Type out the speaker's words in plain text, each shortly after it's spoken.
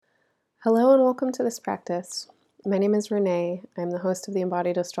Hello and welcome to this practice. My name is Renee. I'm the host of the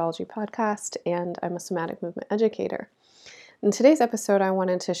Embodied Astrology podcast, and I'm a somatic movement educator. In today's episode, I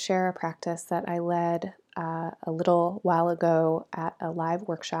wanted to share a practice that I led a little while ago at a live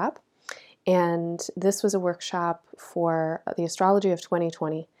workshop. And this was a workshop for the astrology of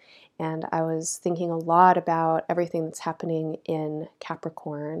 2020. And I was thinking a lot about everything that's happening in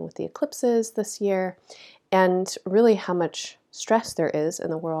Capricorn with the eclipses this year, and really how much stress there is in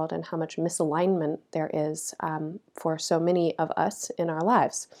the world and how much misalignment there is for so many of us in our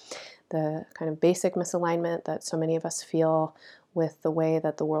lives. The kind of basic misalignment that so many of us feel with the way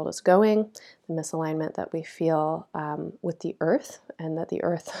that the world is going, the misalignment that we feel with the earth, and that the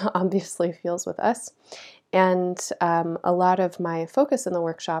earth obviously feels with us. And a lot of my focus in the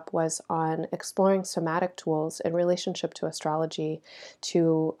workshop was on exploring somatic tools in relationship to astrology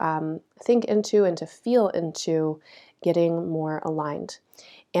to think into and to feel into getting more aligned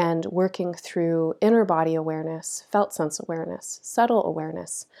and working through inner body awareness, felt sense awareness, subtle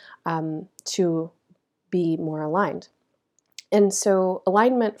awareness to be more aligned. And so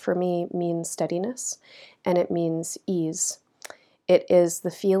alignment for me means steadiness, and it means ease. It is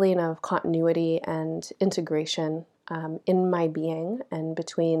the feeling of continuity and integration in my being and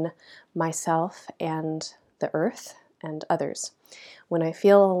between myself and the earth and others. When I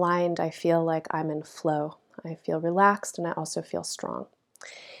feel aligned, I feel like I'm in flow. I feel relaxed, and I also feel strong.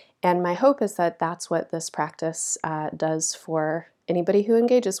 And my hope is that that's what this practice does for anybody who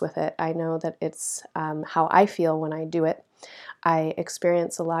engages with it. I know that it's how I feel when I do it. I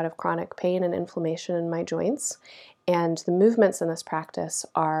experience a lot of chronic pain and inflammation in my joints, and the movements in this practice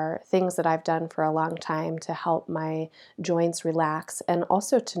are things that I've done for a long time to help my joints relax and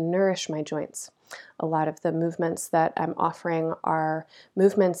also to nourish my joints. A lot of the movements that I'm offering are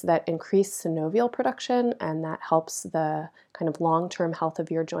movements that increase synovial production, and that helps the kind of long-term health of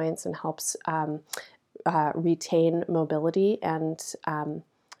your joints and helps retain mobility and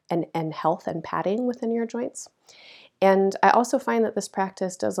health and padding within your joints. And I also find that this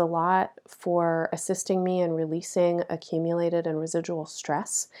practice does a lot for assisting me in releasing accumulated and residual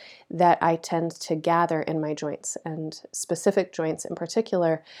stress that I tend to gather in my joints, and specific joints in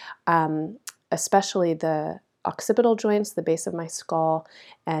particular, especially the occipital joints, the base of my skull,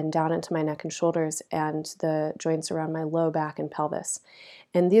 and down into my neck and shoulders, and the joints around my low back and pelvis.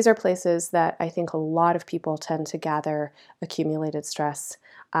 And these are places that I think a lot of people tend to gather accumulated stress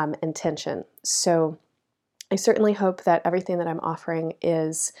and tension. So I certainly hope that everything that I'm offering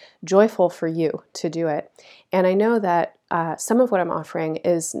is joyful for you to do it. And I know that some of what I'm offering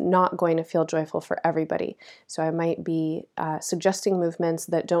is not going to feel joyful for everybody. So I might be suggesting movements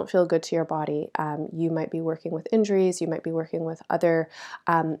that don't feel good to your body. You might be working with injuries. You might be working with other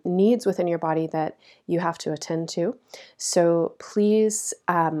needs within your body that you have to attend to. So please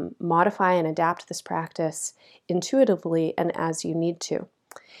modify and adapt this practice intuitively and as you need to.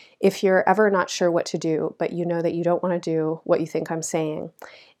 If you're ever not sure what to do, but you know that you don't want to do what you think I'm saying,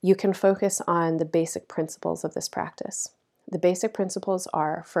 you can focus on the basic principles of this practice. The basic principles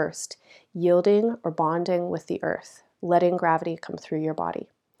are, first, yielding or bonding with the earth, letting gravity come through your body.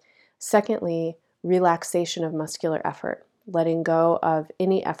 Secondly, relaxation of muscular effort, letting go of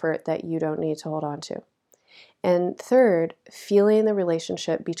any effort that you don't need to hold on to. And third, feeling the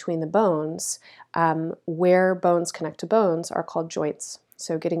relationship between the bones, where bones connect to bones are called joints.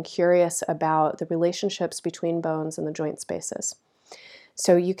 So getting curious about the relationships between bones and the joint spaces.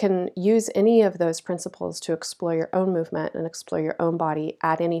 So you can use any of those principles to explore your own movement and explore your own body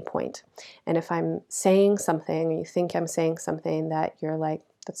at any point. And if I'm saying something, or you think I'm saying something that you're like,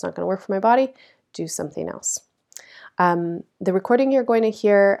 that's not going to work for my body, do something else. The recording you're going to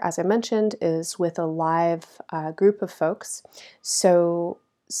hear, as I mentioned, is with a live group of folks. So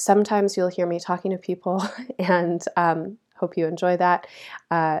sometimes you'll hear me talking to people and hope you enjoy that.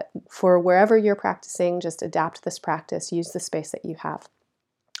 For wherever you're practicing, just adapt this practice, use the space that you have.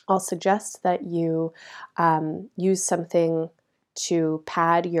 I'll suggest that you use something to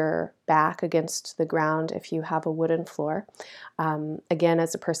pad your back against the ground if you have a wooden floor. Again,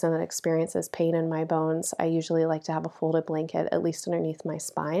 as a person that experiences pain in my bones, I usually like to have a folded blanket at least underneath my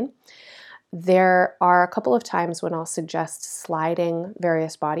spine. There are a couple of times when I'll suggest sliding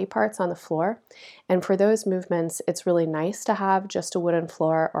various body parts on the floor. And for those movements, it's really nice to have just a wooden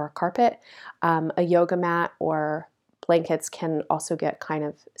floor or a carpet. A yoga mat or blankets can also get kind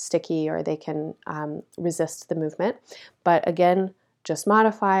of sticky, or they can resist the movement. But again, just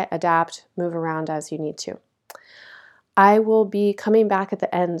modify, adapt, move around as you need to. I will be coming back at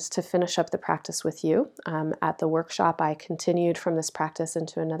the end to finish up the practice with you. At the workshop, I continued from this practice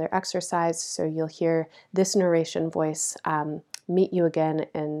into another exercise, so you'll hear this narration voice meet you again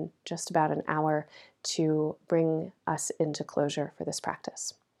in just about an hour to bring us into closure for this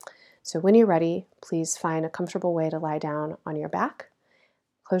practice. So when you're ready, please find a comfortable way to lie down on your back,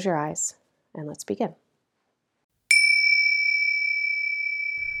 close your eyes, and let's begin.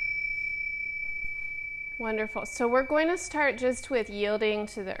 Wonderful. So we're going to start just with yielding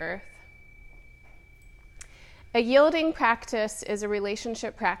to the earth. A yielding practice is a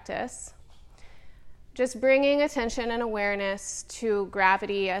relationship practice. Just bringing attention and awareness to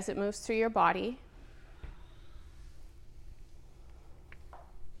gravity as it moves through your body.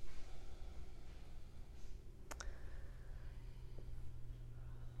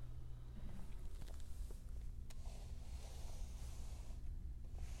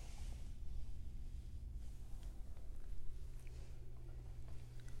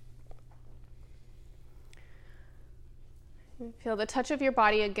 Feel the touch of your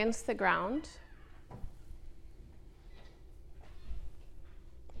body against the ground.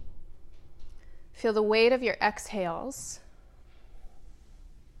 Feel the weight of your exhales.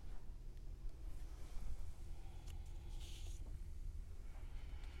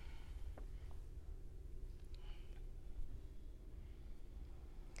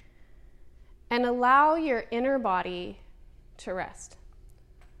 And allow your inner body to rest.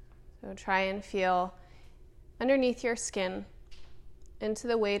 So try and feel underneath your skin, into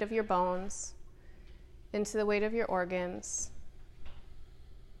the weight of your bones, into the weight of your organs.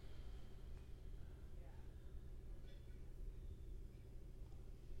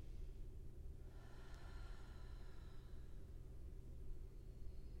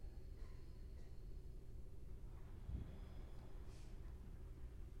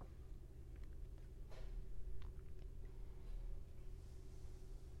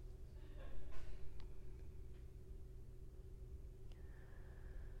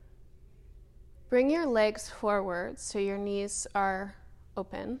 Bring your legs forward so your knees are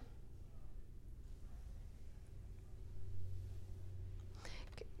open.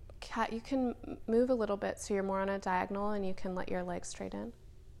 Cat, you can move a little bit so you're more on a diagonal and you can let your legs straighten.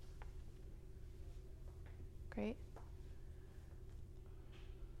 Great.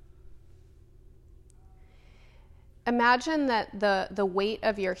 Imagine that the weight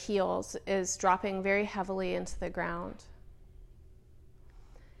of your heels is dropping very heavily into the ground.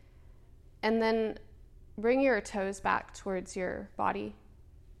 And then bring your toes back towards your body.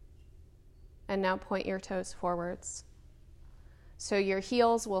 And now point your toes forwards. So your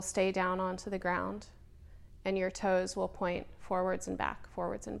heels will stay down onto the ground, and your toes will point forwards and back,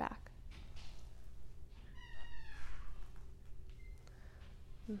 forwards and back.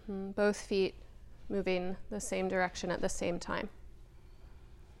 Both feet moving the same direction at the same time.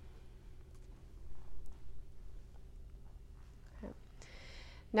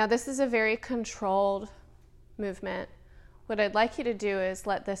 Now this is a very controlled movement. What I'd like you to do is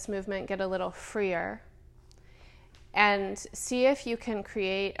let this movement get a little freer and see if you can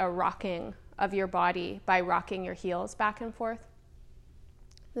create a rocking of your body by rocking your heels back and forth.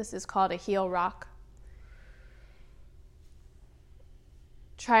 This is called a heel rock.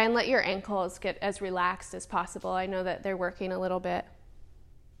 Try and let your ankles get as relaxed as possible. I know that they're working a little bit.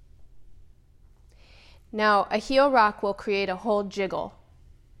 Now a heel rock will create a whole jiggle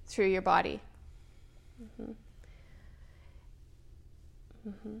through your body.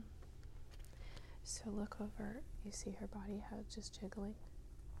 So look over, you see her body, how it's just jiggling.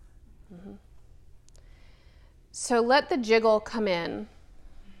 So let the jiggle come in.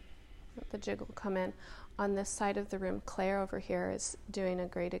 Let the jiggle come in. On this side of the room, Claire over here is doing a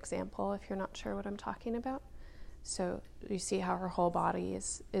great example if you're not sure what I'm talking about. So you see how her whole body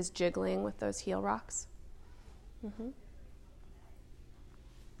is jiggling with those heel rocks.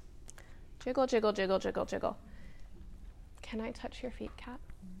 Jiggle, jiggle, jiggle, jiggle, jiggle. Can I touch your feet, Kat?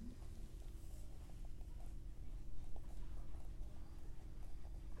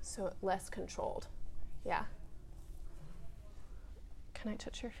 So less controlled. Yeah. Can I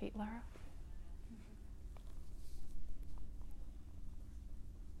touch your feet, Lara?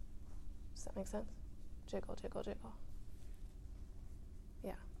 Does that make sense? Jiggle, jiggle, jiggle.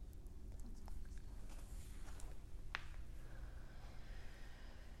 Yeah.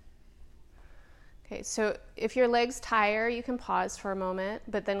 Okay, so if your legs tire, you can pause for a moment,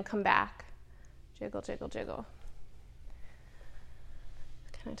 but then come back. Jiggle, jiggle, jiggle.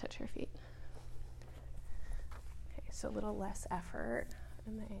 Can I touch your feet? Okay, so a little less effort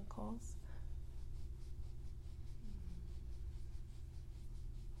in the ankles.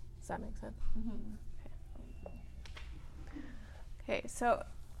 Does that make sense? Okay. Okay, so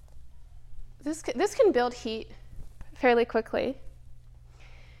this can build heat fairly quickly.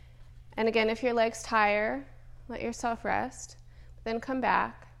 And again, if your legs tire, let yourself rest, then come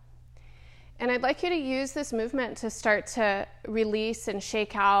back. And I'd like you to use this movement to start to release and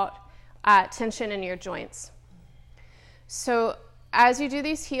shake out tension in your joints. So as you do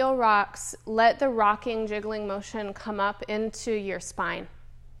these heel rocks, let the rocking, jiggling motion come up into your spine.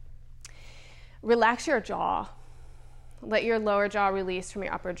 Relax your jaw. Let your lower jaw release from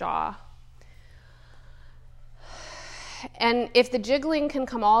your upper jaw. And if the jiggling can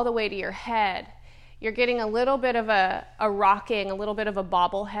come all the way to your head, you're getting a little bit of a rocking, a little bit of a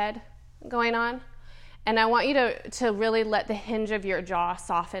bobblehead going on. And I want you to really let the hinge of your jaw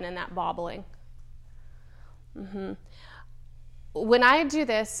soften in that bobbling. Mm-hmm. When I do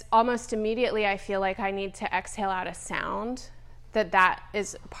this, almost immediately I feel like I need to exhale out a sound, that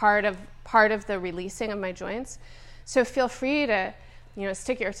is part of the releasing of my joints. So feel free to,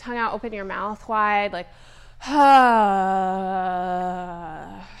 stick your tongue out, open your mouth wide, like,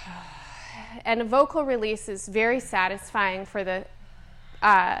 and a vocal release is very satisfying for the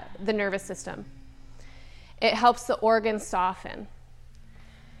nervous system. It helps the organs soften.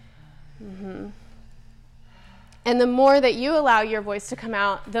 Mm-hmm. And the more that you allow your voice to come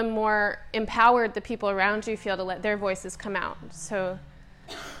out, the more empowered the people around you feel to let their voices come out. So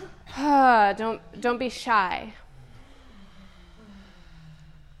don't be shy.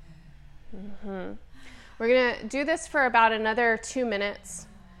 Mm-hmm. We're going to do this for about another 2 minutes.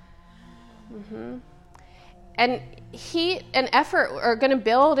 Mm-hmm. And heat and effort are going to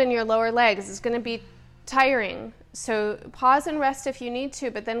build in your lower legs. It's going to be tiring. So pause and rest if you need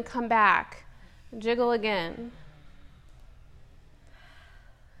to, but then come back. Jiggle again.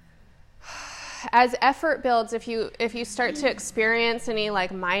 As effort builds, if you start to experience any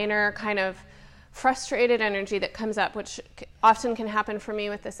minor kind of frustrated energy that comes up, which often can happen for me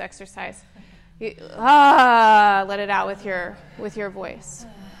with this exercise, let it out with your voice.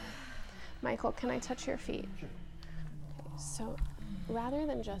 Michael, can I touch your feet? Okay, so rather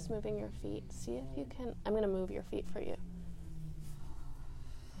than just moving your feet, see if you can. I'm going to move your feet for you.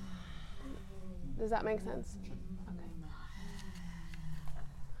 Does that make sense?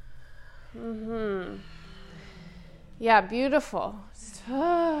 Mm-hmm. Yeah, beautiful.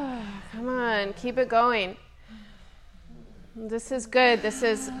 Come on, keep it going. This is good. This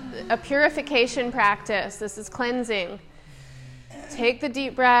is a purification practice. This is cleansing. Take the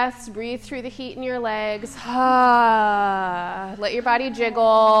deep breaths. Breathe through the heat in your legs. Let your body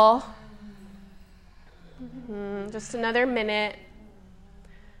jiggle. Just another minute.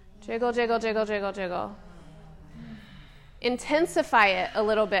 Jiggle, jiggle, jiggle, jiggle, jiggle. Intensify it a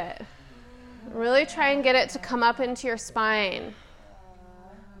little bit. Really try and get it to come up into your spine,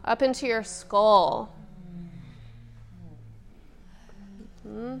 up into your skull.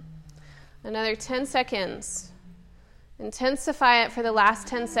 Another 10 seconds. Intensify it for the last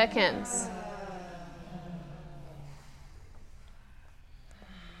 10 seconds.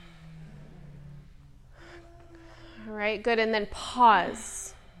 All right, good. And then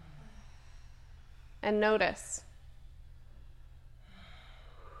pause and notice.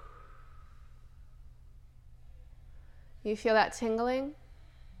 You feel that tingling?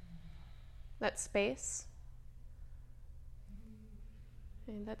 That space?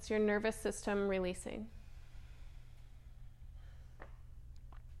 And that's your nervous system releasing.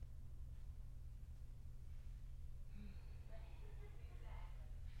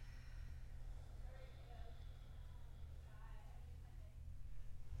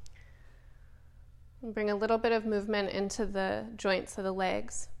 And bring a little bit of movement into the joints of the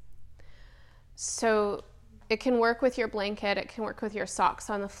legs. So it can work with your blanket, it can work with your socks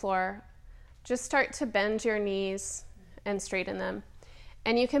on the floor. Just start to bend your knees and straighten them.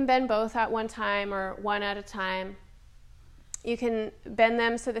 And you can bend both at one time or one at a time. You can bend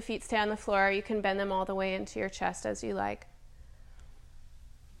them so the feet stay on the floor. You can bend them all the way into your chest as you like.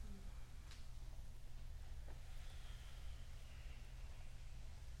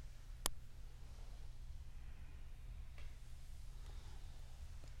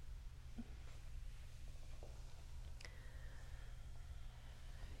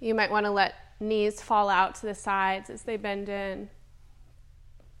 You might want to let knees fall out to the sides as they bend in.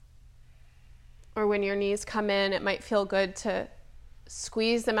 Or when your knees come in, it might feel good to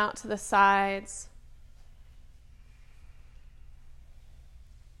squeeze them out to the sides.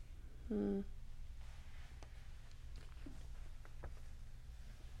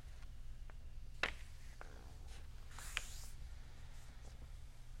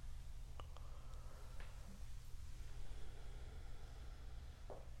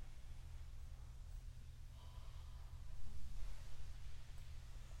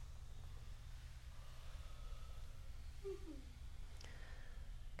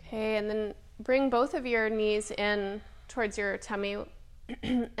 Okay, and then bring both of your knees in towards your tummy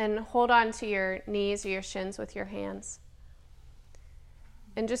and hold on to your knees or your shins with your hands.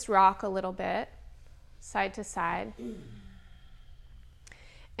 And just rock a little bit, side to side.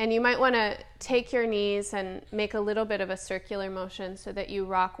 And you might want to take your knees and make a little bit of a circular motion so that you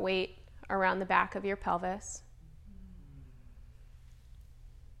rock weight around the back of your pelvis.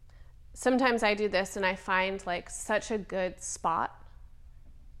 Sometimes I do this and I find like such a good spot,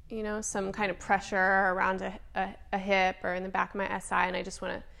 you know, some kind of pressure around a hip or in the back of my SI, and I just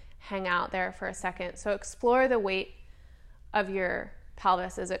want to hang out there for a second. So explore the weight of your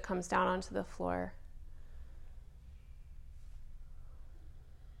pelvis as it comes down onto the floor.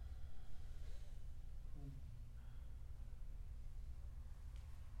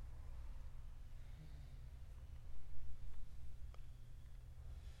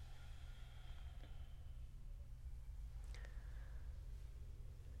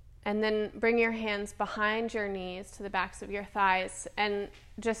 And then bring your hands behind your knees to the backs of your thighs and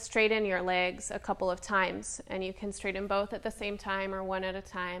just straighten your legs a couple of times. And you can straighten both at the same time or one at a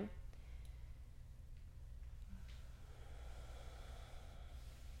time.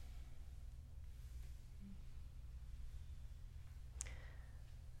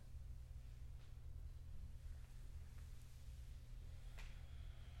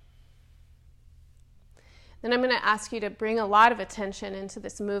 Then I'm going to ask you to bring a lot of attention into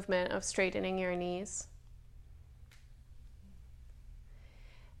this movement of straightening your knees.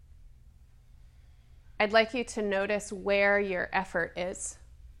 I'd like you to notice where your effort is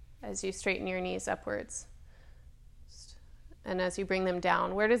as you straighten your knees upwards. And as you bring them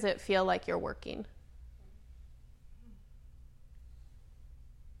down, where does it feel like you're working?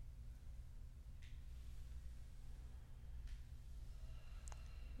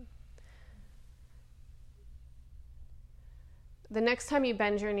 The next time you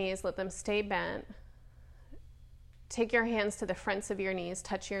bend your knees, let them stay bent. Take your hands to the fronts of your knees,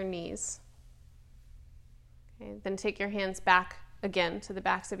 touch your knees. Okay, then take your hands back again to the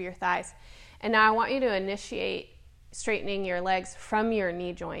backs of your thighs. And now I want you to initiate straightening your legs from your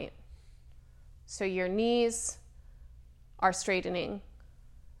knee joint. So your knees are straightening.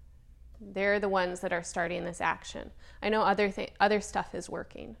 They're the ones that are starting this action. I know other stuff is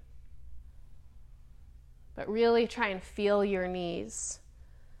working. But really try and feel your knees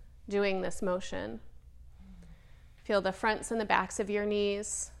doing this motion. Feel the fronts and the backs of your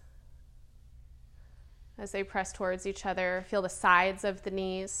knees as they press towards each other. Feel the sides of the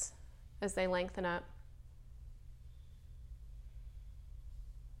knees as they lengthen up.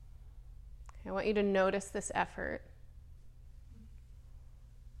 I want you to notice this effort.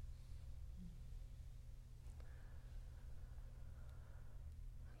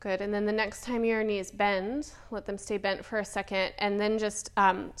 Good, and then the next time your knees bend, let them stay bent for a second, and then just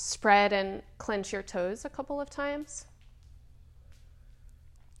spread and clench your toes a couple of times.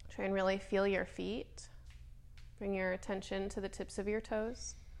 Try and really feel your feet. Bring your attention to the tips of your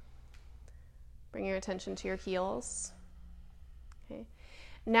toes. Bring your attention to your heels. Okay.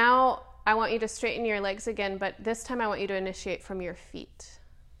 Now I want you to straighten your legs again, but this time I want you to initiate from your feet.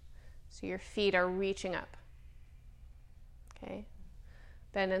 So your feet are reaching up. Okay.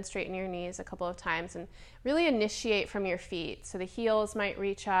 Bend and straighten your knees a couple of times and really initiate from your feet. So the heels might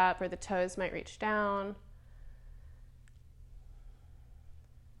reach up or the toes might reach down.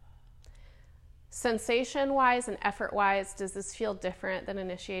 Sensation-wise and effort-wise, does this feel different than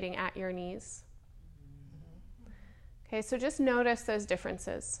initiating at your knees? Okay, so just notice those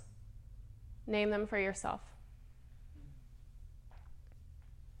differences. Name them for yourself.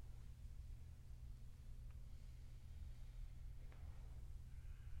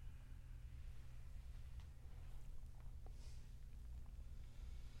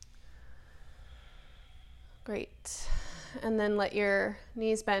 Great. And then let your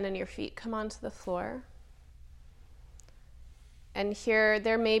knees bend and your feet come onto the floor. And here,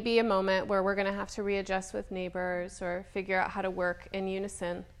 there may be a moment where we're going to have to readjust with neighbors or figure out how to work in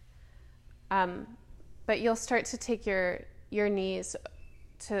unison. But you'll start to take your knees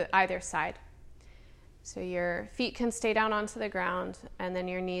to either side. So your feet can stay down onto the ground, and then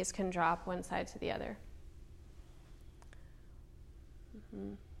your knees can drop one side to the other.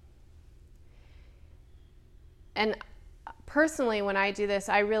 Mm-hmm. And personally, when I do this,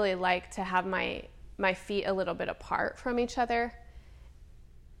 I really like to have my feet a little bit apart from each other.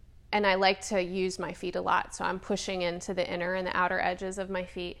 And I like to use my feet a lot. So I'm pushing into the inner and the outer edges of my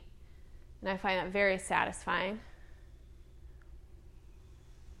feet. And I find that very satisfying.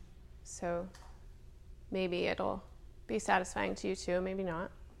 So maybe it'll be satisfying to you too, maybe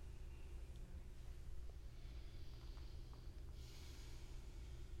not.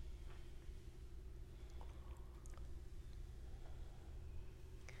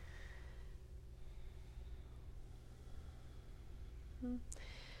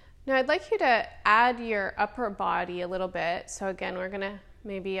 Now I'd like you to add your upper body a little bit. So again, we're going to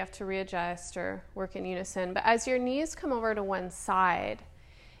maybe have to readjust or work in unison. But as your knees come over to one side,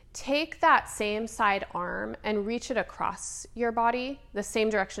 take that same side arm and reach it across your body, the same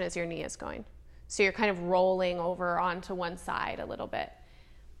direction as your knee is going. So you're kind of rolling over onto one side a little bit.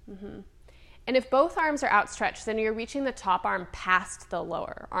 And if both arms are outstretched, then you're reaching the top arm past the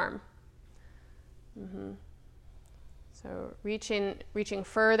lower arm. So reaching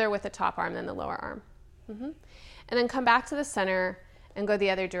further with the top arm than the lower arm. And then come back to the center and go the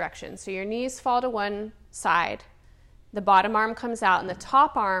other direction. So your knees fall to one side, the bottom arm comes out, and the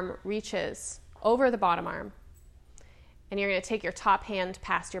top arm reaches over the bottom arm. And you're going to take your top hand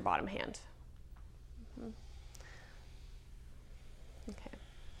past your bottom hand. Okay.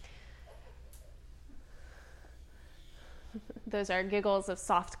 Those are giggles of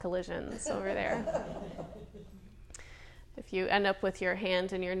soft collisions over there. If you end up with your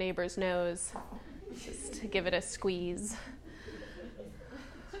hand in your neighbor's nose, just to give it a squeeze.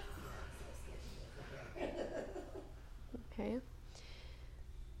 Okay.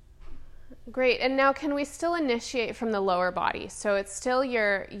 Great. And now can we still initiate from the lower body? So it's still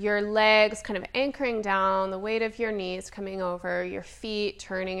your legs kind of anchoring down, the weight of your knees coming over, your feet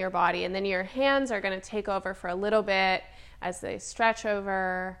turning your body, and then your hands are going to take over for a little bit as they stretch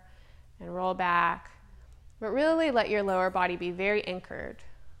over and roll back. But really let your lower body be very anchored.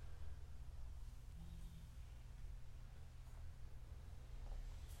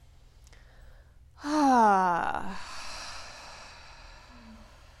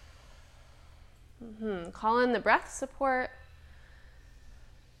 Call in the breath support.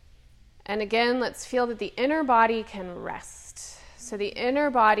 And again, let's feel that the inner body can rest. So the inner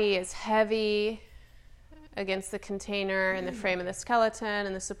body is heavy against the container and the frame of the skeleton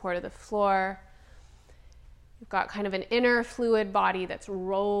and the support of the floor. You've got kind of an inner fluid body that's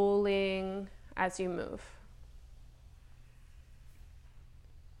rolling as you move.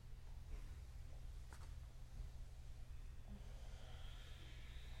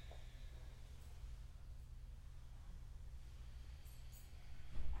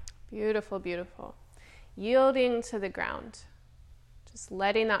 Beautiful, beautiful. Yielding to the ground. Just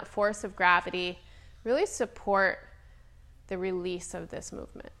letting that force of gravity really support the release of this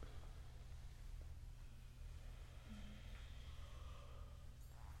movement.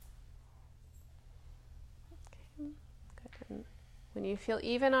 Okay, good. And when you feel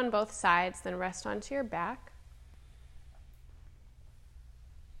even on both sides, then rest onto your back.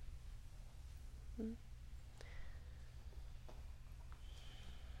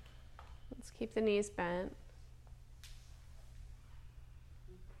 Let's keep the knees bent.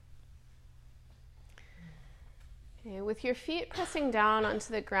 Okay, with your feet pressing down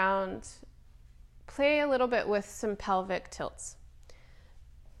onto the ground, play a little bit with some pelvic tilts.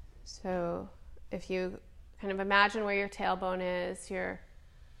 So if you kind of imagine where your tailbone is, you're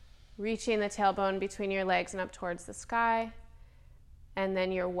reaching the tailbone between your legs and up towards the sky, and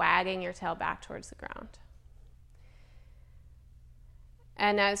then you're wagging your tail back towards the ground.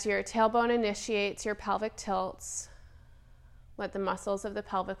 And as your tailbone initiates your pelvic tilts, let the muscles of the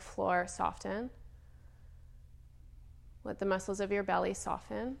pelvic floor soften. Let the muscles of your belly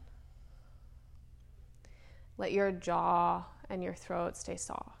soften. Let your jaw and your throat stay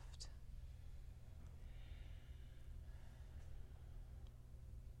soft.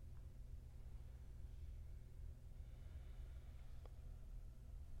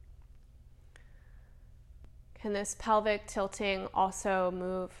 Can this pelvic tilting also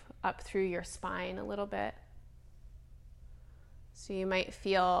move up through your spine a little bit? So you might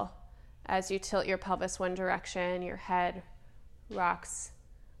feel as you tilt your pelvis one direction, your head rocks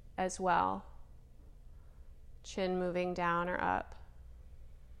as well. Chin moving down or up.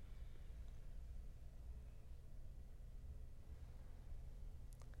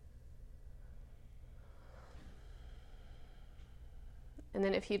 And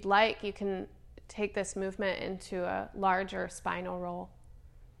then if you'd like, you can take this movement into a larger spinal roll.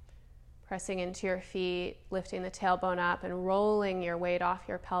 Pressing into your feet, lifting the tailbone up and rolling your weight off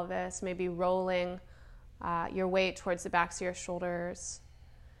your pelvis, maybe rolling your weight towards the backs of your shoulders.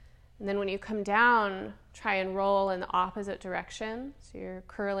 And then when you come down, try and roll in the opposite direction. So you're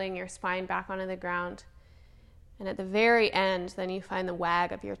curling your spine back onto the ground. And at the very end, then you find the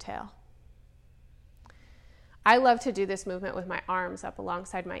wag of your tail. I love to do this movement with my arms up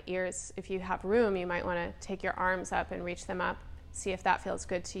alongside my ears. If you have room, you might want to take your arms up and reach them up. See if that feels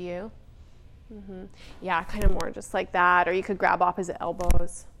good to you. Yeah, kind of more just like that. Or you could grab opposite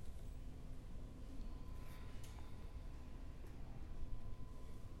elbows.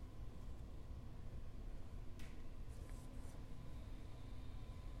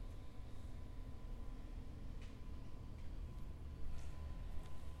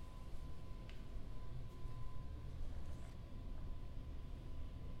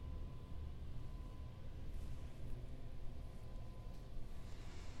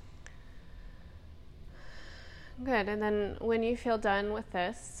 Good. And then when you feel done with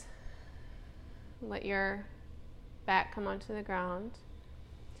this, let your back come onto the ground.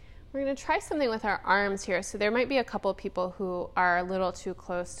 We're going to try something with our arms here. So there might be a couple people who are a little too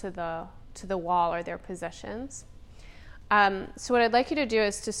close to the wall or their possessions. So what I'd like you to do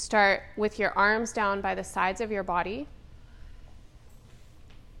is to start with your arms down by the sides of your body.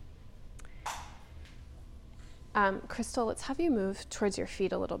 Crystal, let's have you move towards your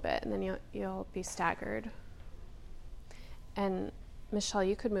feet a little bit, and then you'll be staggered. And Michelle,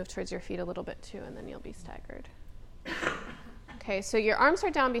 you could move towards your feet a little bit too, and then you'll be staggered. Okay, so your arms are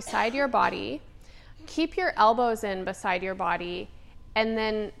down beside your body. Keep your elbows in beside your body, and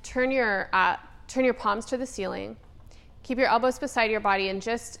then turn your palms to the ceiling. Keep your elbows beside your body, and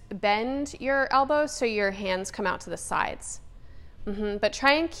just bend your elbows so your hands come out to the sides. But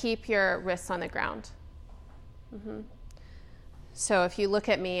try and keep your wrists on the ground. So if you look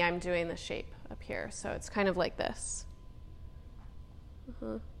at me, I'm doing the shape up here. So it's kind of like this.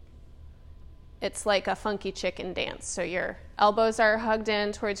 It's like a funky chicken dance. So your elbows are hugged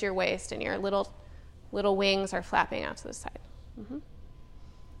in towards your waist, and your little wings are flapping out to the side.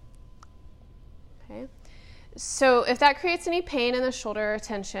 Okay. So if that creates any pain in the shoulder or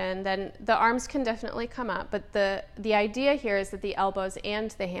tension, then the arms can definitely come up. But the idea here is that the elbows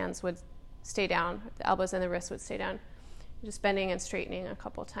and the hands would stay down. The elbows and the wrists would stay down. Just bending and straightening a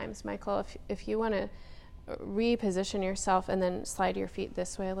couple times. Michael, if you want to reposition yourself and then slide your feet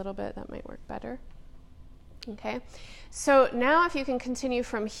this way a little bit, that might work better. Okay. So now if you can continue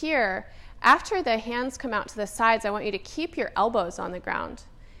from here, after the hands come out to the sides, I want you to keep your elbows on the ground.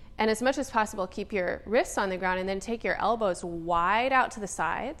 And as much as possible, keep your wrists on the ground, and then take your elbows wide out to the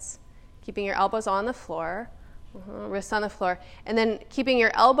sides, keeping your elbows on the floor, wrists on the floor. And then keeping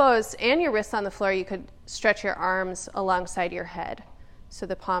your elbows and your wrists on the floor, you could stretch your arms alongside your head so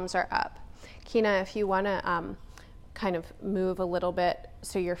the palms are up. Kina, if you want to kind of move a little bit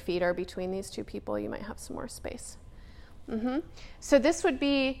so your feet are between these two people, you might have some more space. So this would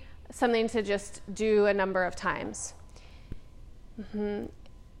be something to just do a number of times.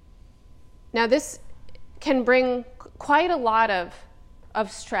 Now this can bring quite a lot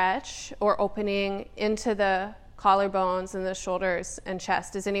of stretch or opening into the collarbones and the shoulders and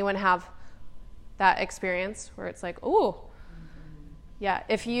chest. Does anyone have that experience where it's like, ooh? Yeah,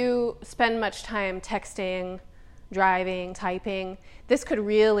 if you spend much time texting, driving, typing, this could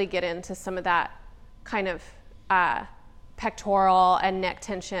really get into some of that kind of pectoral and neck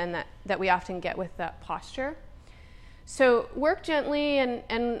tension that we often get with that posture. So work gently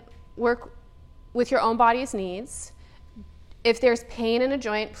and work with your own body's needs. If there's pain in a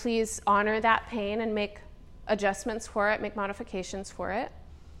joint, please honor that pain and make adjustments for it, make modifications for it.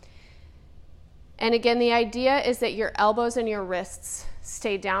 And again, the idea is that your elbows and your wrists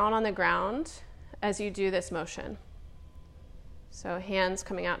stay down on the ground as you do this motion. So hands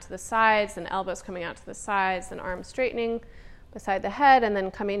coming out to the sides, and elbows coming out to the sides, and arms straightening beside the head, and then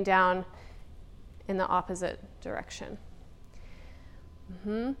coming down in the opposite direction.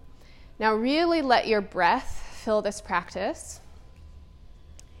 Now really let your breath fill this practice.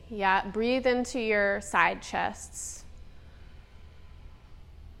 Yeah, breathe into your side chests.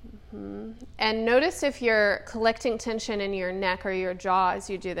 And notice if you're collecting tension in your neck or your jaw as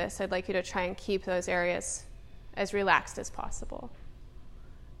you do this. I'd like you to try and keep those areas as relaxed as possible.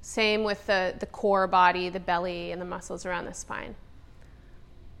 Same with the core body, the belly, and the muscles around the spine.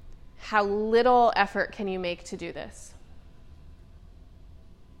 How little effort can you make to do this?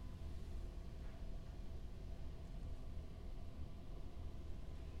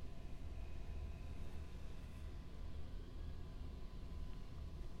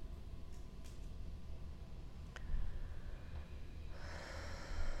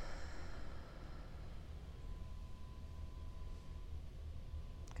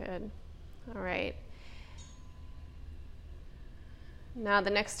 Good. All right. Now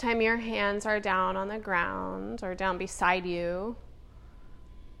the next time your hands are down on the ground or down beside you,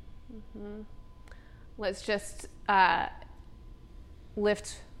 let's just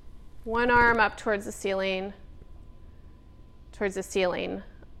lift one arm up towards the ceiling.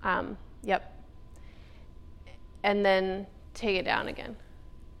 Yep. And then take it down again.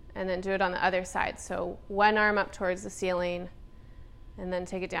 And then do it on the other side. So one arm up towards the ceiling, and then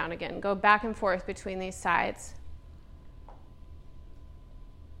take it down again. Go back and forth between these sides.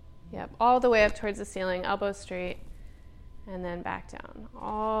 Yep, all the way up towards the ceiling, elbows straight, and then back down.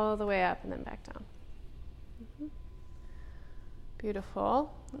 All the way up and then back down.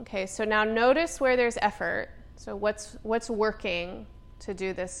 Beautiful. Okay, so now notice where there's effort. So what's working to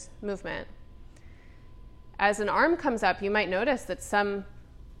do this movement? As an arm comes up, you might notice that some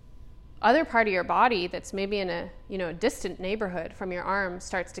other part of your body that's maybe in a, a distant neighborhood from your arm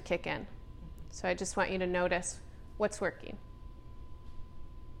starts to kick in. So I just want you to notice what's working.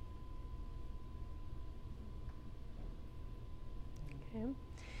 Okay.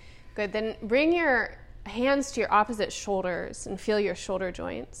 Good. Then bring your hands to your opposite shoulders and feel your shoulder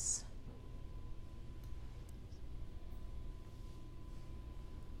joints.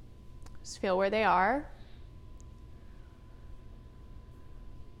 Just feel where they are.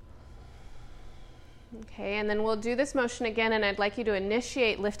 Okay, and then we'll do this motion again, and I'd like you to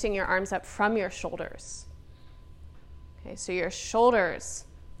initiate lifting your arms up from your shoulders. Okay, so your shoulders,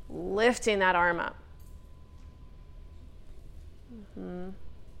 lifting that arm up. Mm-hmm.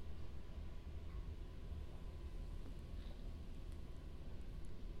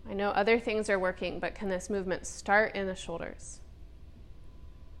 I know other things are working, but can this movement start in the shoulders?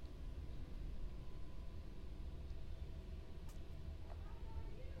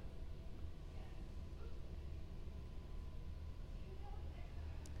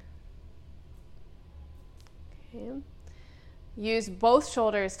 Okay. Use both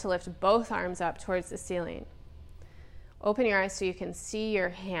shoulders to lift both arms up towards the ceiling. Open your eyes so you can see your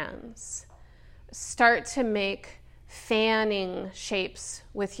hands. Start to make fanning shapes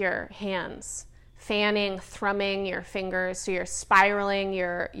with your hands. Fanning, thrumming your fingers, so you're spiraling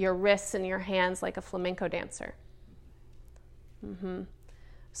your wrists and your hands like a flamenco dancer. Mm-hmm.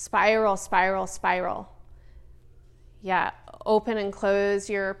 Spiral, spiral, spiral. Yeah, open and close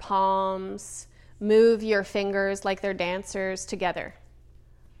your palms. Move your fingers like they're dancers together.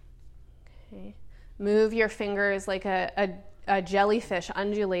 Okay. Move your fingers like a jellyfish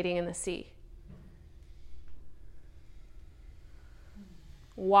undulating in the sea.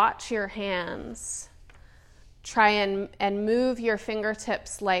 Watch your hands. Try and move your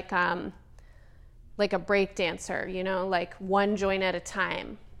fingertips like a break dancer, like one joint at a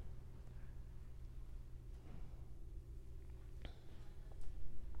time.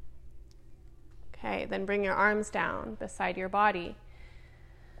 Okay, then bring your arms down beside your body.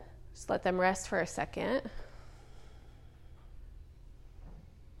 Just let them rest for a second.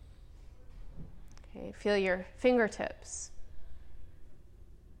 Okay, feel your fingertips.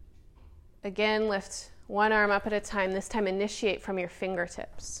 Again, lift one arm up at a time. This time, initiate from your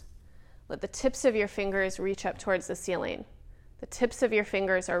fingertips. Let the tips of your fingers reach up towards the ceiling. The tips of your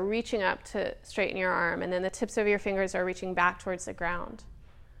fingers are reaching up to straighten your arm, and then the tips of your fingers are reaching back towards the ground.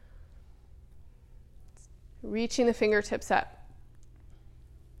 Reaching the fingertips up.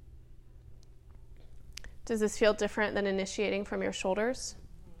 Does this feel different than initiating from your shoulders?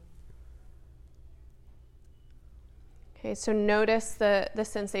 Okay, so notice the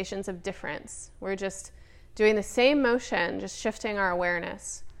sensations of difference. We're just doing the same motion, just shifting our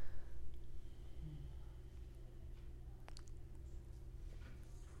awareness.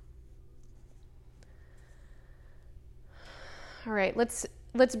 All right, let's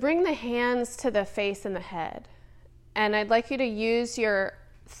bring the hands to the face and the head. And I'd like you to use your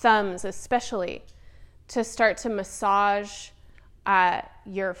thumbs especially to start to massage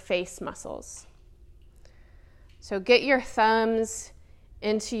your face muscles. So get your thumbs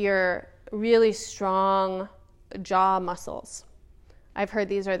into your really strong jaw muscles. I've heard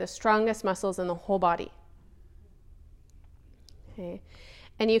these are the strongest muscles in the whole body. Okay.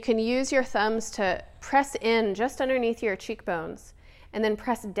 And you can use your thumbs to press in just underneath your cheekbones and then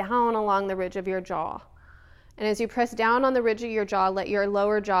press down along the ridge of your jaw. And as you press down on the ridge of your jaw, let your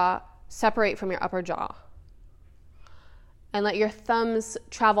lower jaw separate from your upper jaw. And let your thumbs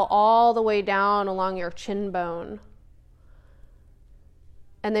travel all the way down along your chin bone.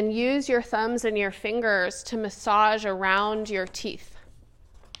 And then use your thumbs and your fingers to massage around your teeth.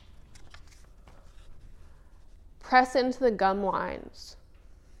 Press into the gum lines.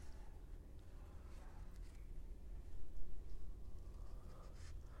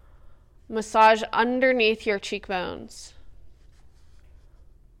 Massage underneath your cheekbones,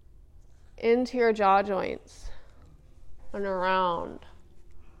 into your jaw joints, and around.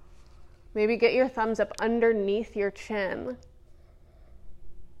 Maybe get your thumbs up underneath your chin.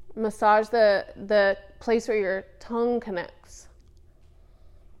 Massage the place where your tongue connects.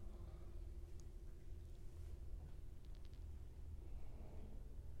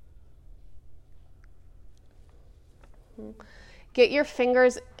 Get your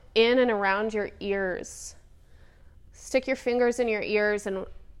fingers in and around your ears. Stick your fingers in your ears and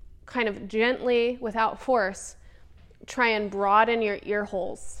kind of gently, without force, try and broaden your ear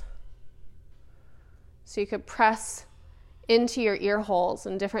holes. So you could press into your ear holes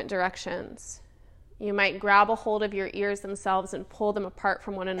in different directions. You might grab a hold of your ears themselves and pull them apart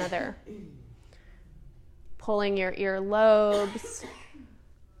from one another. Pulling your ear lobes,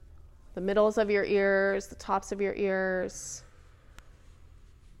 the middles of your ears, the tops of your ears.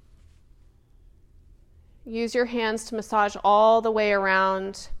 Use your hands to massage all the way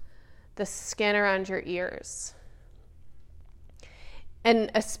around the skin around your ears.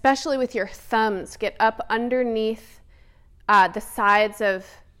 And especially with your thumbs, get up underneath the sides of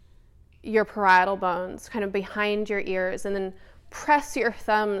your parietal bones, kind of behind your ears, and then press your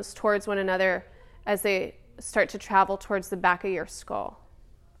thumbs towards one another as they start to travel towards the back of your skull.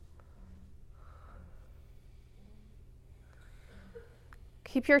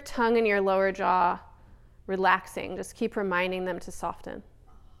 Keep your tongue and your lower jaw relaxing. Just keep reminding them to soften.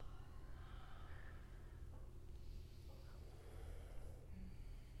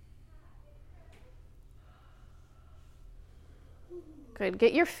 Good.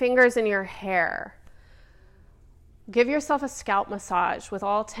 Get your fingers in your hair. Give yourself a scalp massage with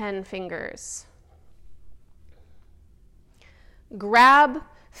all 10 fingers. Grab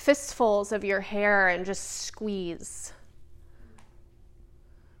fistfuls of your hair and just squeeze.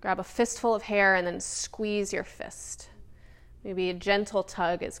 Grab a fistful of hair and then squeeze your fist. Maybe a gentle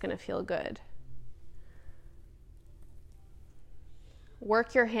tug is going to feel good.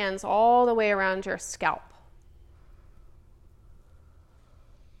 Work your hands all the way around your scalp.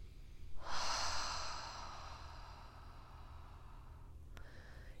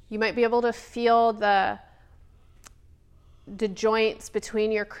 You might be able to feel the joints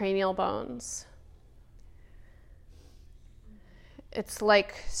between your cranial bones. It's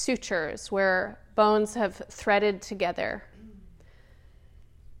like sutures where bones have threaded together.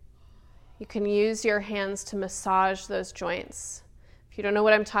 You can use your hands to massage those joints. If you don't know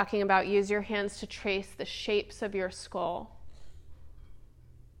what I'm talking about, use your hands to trace the shapes of your skull.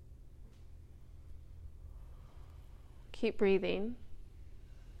 Keep breathing.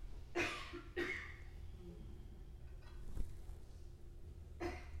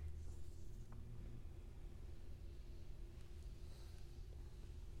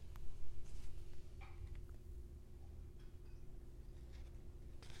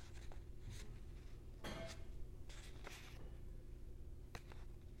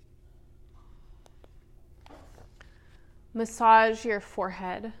 Massage your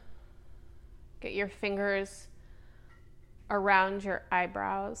forehead. Get your fingers around your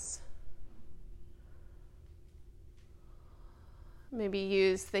eyebrows. Maybe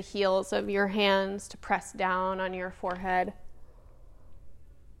use the heels of your hands to press down on your forehead,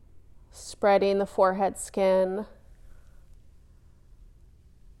 spreading the forehead skin.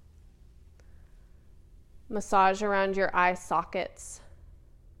 Massage around your eye sockets.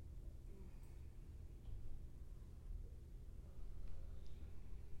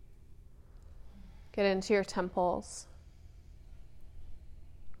 Get into your temples.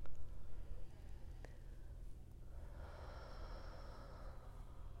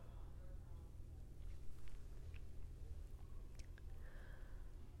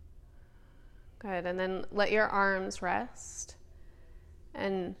 Good, and then let your arms rest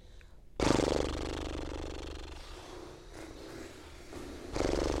and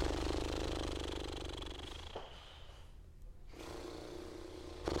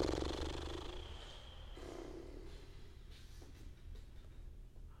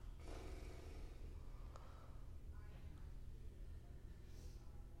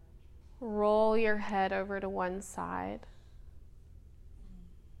roll your head over to one side.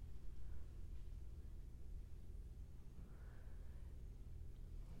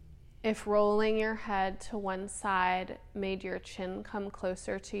 If rolling your head to one side made your chin come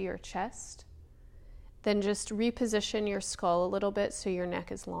closer to your chest, then just reposition your skull a little bit so your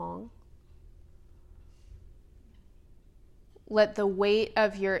neck is long. Let the weight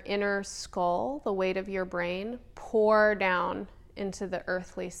of your inner skull, the weight of your brain, pour down into the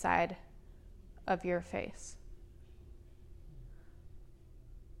earthly side of your face.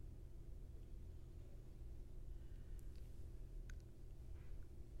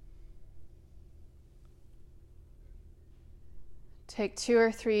 Take 2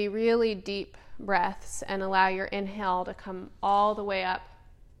 or 3 really deep breaths and allow your inhale to come all the way up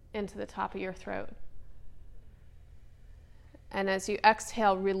into the top of your throat. And as you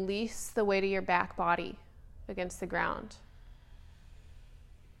exhale, release the weight of your back body against the ground.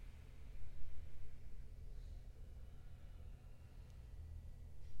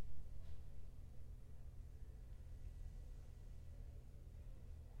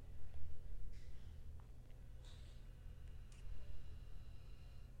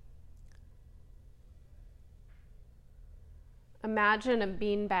 Imagine a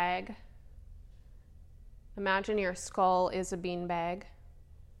beanbag. Imagine your skull is a beanbag.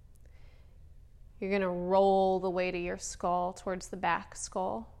 You're going to roll the weight of your skull towards the back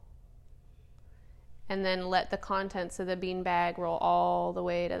skull. and then let the contents of the beanbag roll all the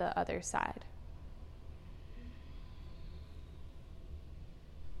way to the other side.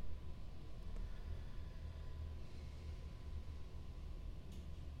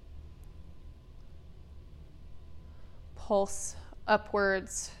 Pulse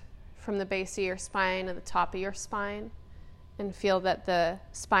upwards from the base of your spine to the top of your spine, and feel that the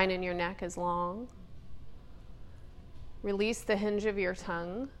spine in your neck is long. Release the hinge of your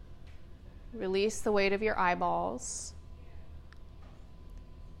tongue. Release the weight of your eyeballs.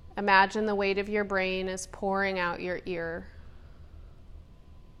 Imagine the weight of your brain is pouring out your ear.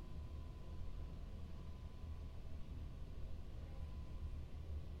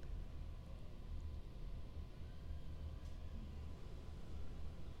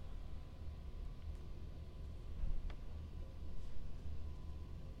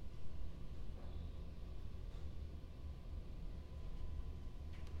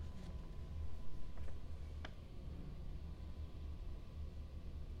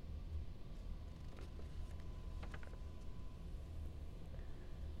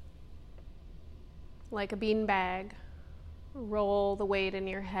 Like a beanbag, roll the weight in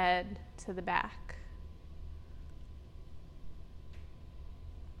your head to the back.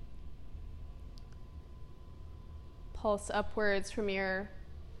 Pulse upwards from your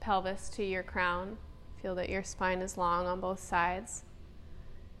pelvis to your crown. Feel that your spine is long on both sides.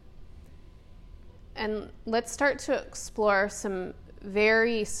 And let's start to explore some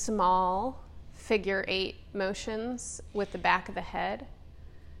very small figure 8 motions with the back of the head.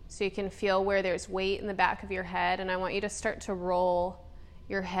 So you can feel where there's weight in the back of your head, and I want you to start to roll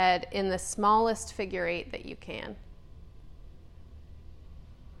your head in the smallest figure 8 that you can.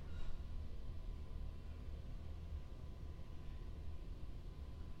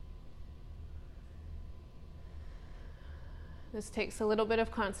 This takes a little bit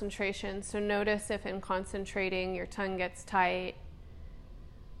of concentration, so notice if in concentrating your tongue gets tight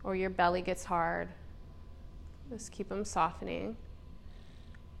or your belly gets hard. Just keep them softening.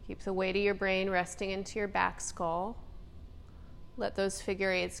 Keep the weight of your brain resting into your back skull. Let those figure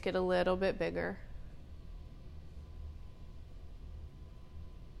 8s get a little bit bigger.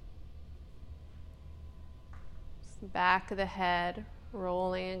 Just the back of the head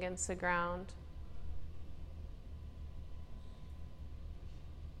rolling against the ground.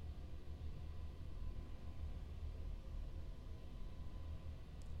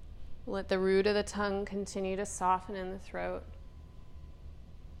 Let the root of the tongue continue to soften in the throat.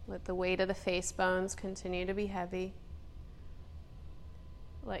 Let the weight of the face bones continue to be heavy.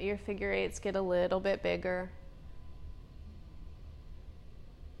 Let your figure 8s get a little bit bigger.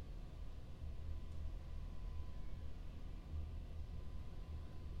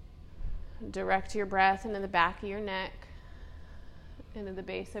 Direct your breath into the back of your neck, into the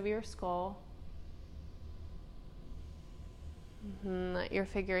base of your skull. Let your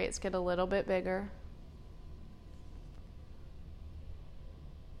figure 8s get a little bit bigger.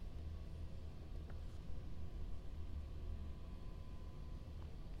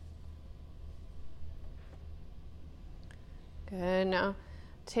 Good. Now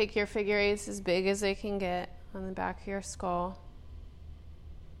take your figure 8s as big as they can get on the back of your skull.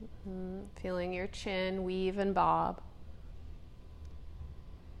 Feeling your chin weave and bob.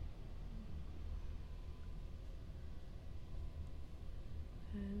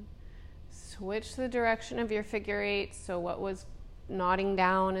 And switch the direction of your figure 8. So what was nodding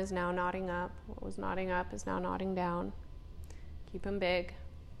down is now nodding up. What was nodding up is now nodding down. Keep them big.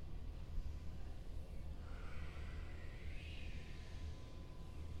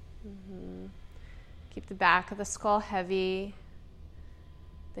 Keep the back of the skull heavy,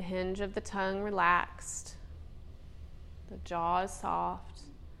 the hinge of the tongue relaxed, the jaw is soft.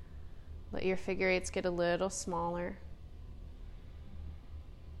 Let your figure 8s get a little smaller.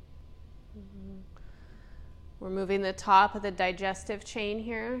 We're moving the top of the digestive chain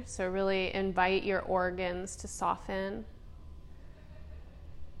here, so really invite your organs to soften.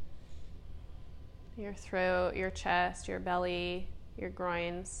 Your throat, your chest, your belly, your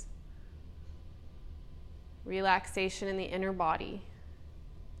groins. Relaxation in the inner body.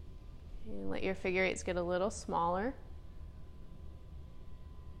 And let your figure 8s get a little smaller.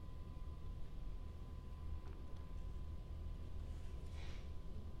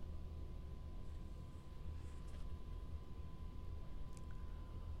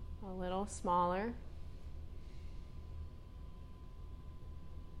 A little smaller.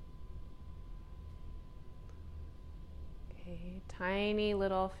 Okay, tiny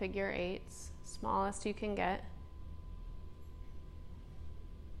little figure 8s. Smallest you can get.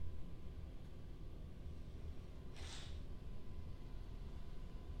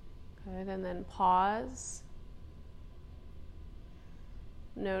 Good, and then pause.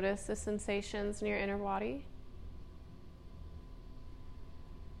 Notice the sensations in your inner body.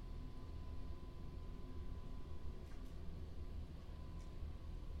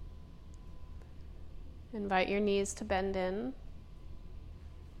 Invite your knees to bend in.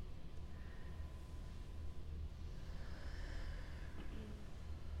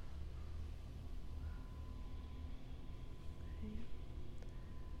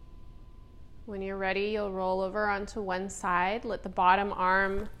 When you're ready, you'll roll over onto one side. Let the bottom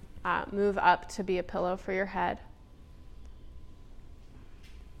arm move up to be a pillow for your head.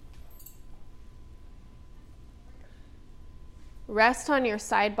 Rest on your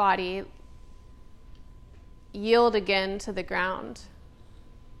side body. Yield again to the ground.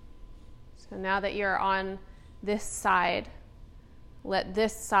 So now that you're on this side, let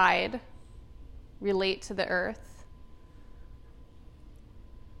this side relate to the earth.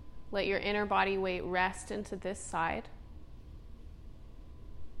 Let your inner body weight rest into this side.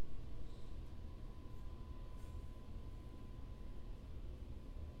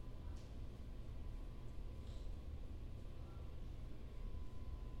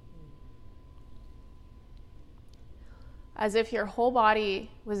 As if your whole body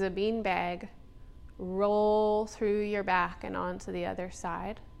was a beanbag, roll through your back and onto the other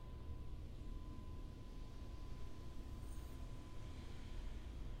side.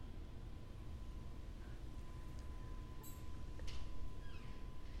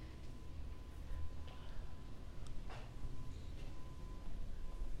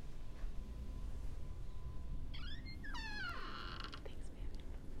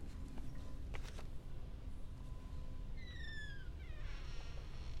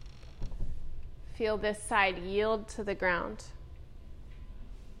 Feel this side yield to the ground,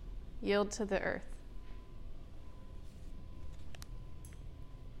 yield to the earth.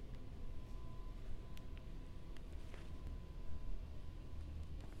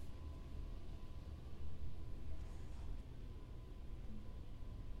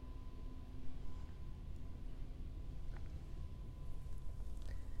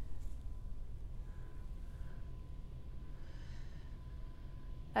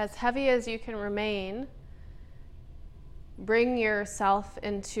 As heavy as you can remain, bring yourself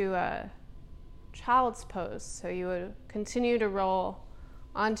into a child's pose. So you would continue to roll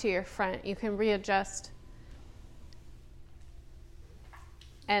onto your front. You can readjust.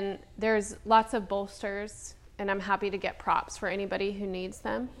 And there's lots of bolsters, and I'm happy to get props for anybody who needs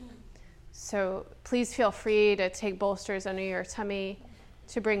them. So please feel free to take bolsters under your tummy,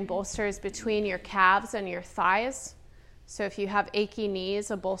 to bring bolsters between your calves and your thighs. So if you have achy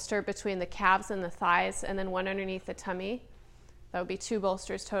knees, a bolster between the calves and the thighs, and then one underneath the tummy. That would be 2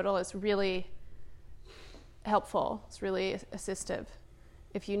 bolsters total. It's really helpful. It's really assistive.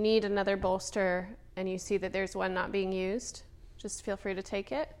 If you need another bolster and you see that there's one not being used, just feel free to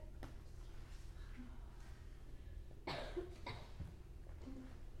take it.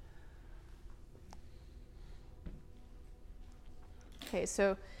 Okay,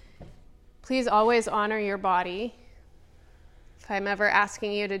 so please always honor your body. If I'm ever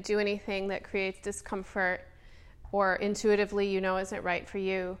asking you to do anything that creates discomfort or intuitively you know isn't right for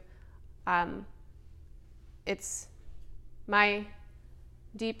you, it's my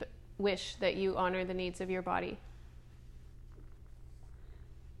deep wish that you honor the needs of your body.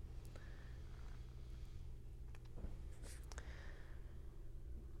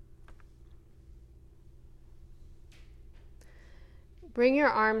 Bring your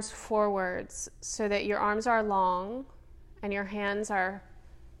arms forwards so that your arms are long and your hands are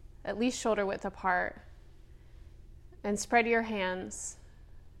at least shoulder width apart. And spread your hands.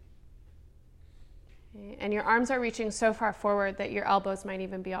 Okay. And your arms are reaching so far forward that your elbows might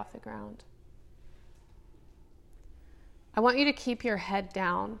even be off the ground. I want you to keep your head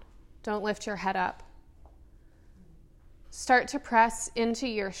down. Don't lift your head up. Start to press into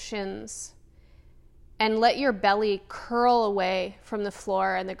your shins and let your belly curl away from the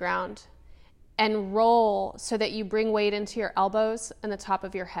floor and the ground. And roll so that you bring weight into your elbows and the top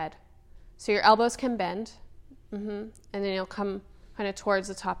of your head. So your elbows can bend, and then you'll come kind of towards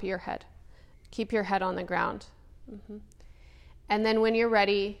the top of your head. Keep your head on the ground. And then when you're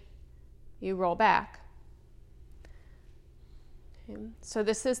ready, you roll back. Okay. So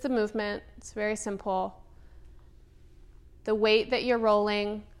this is the movement. It's very simple. The weight that you're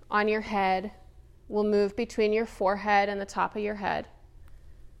rolling on your head will move between your forehead and the top of your head.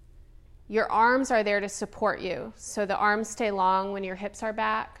 Your arms are there to support you. So the arms stay long when your hips are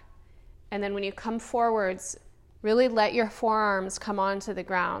back. And then when you come forwards, really let your forearms come onto the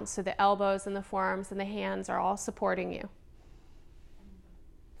ground. So the elbows and the forearms and the hands are all supporting you.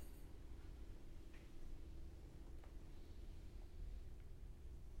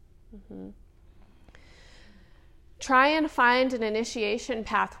 Try and find an initiation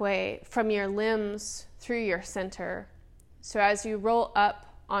pathway from your limbs through your center. So as you roll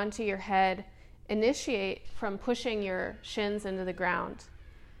up onto your head, initiate from pushing your shins into the ground.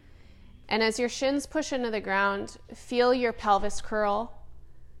 And as your shins push into the ground, feel your pelvis curl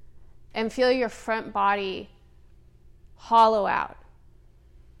and feel your front body hollow out,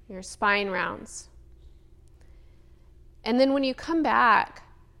 your spine rounds. And then when you come back,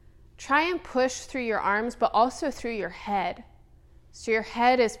 try and push through your arms, but also through your head. So your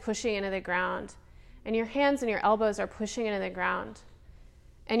head is pushing into the ground, and your hands and your elbows are pushing into the ground.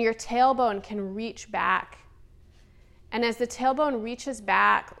 And your tailbone can reach back. And as the tailbone reaches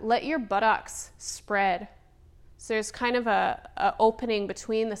back, let your buttocks spread. So there's kind of a opening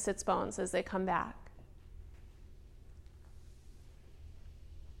between the sits bones as they come back.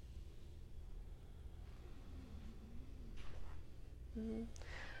 Mm-hmm.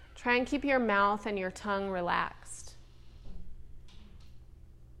 Try and keep your mouth and your tongue relaxed.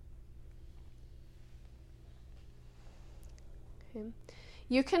 Okay.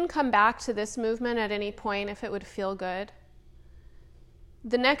 You can come back to this movement at any point if it would feel good.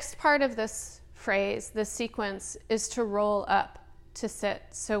 The next part of this phrase, this sequence, is to roll up to sit.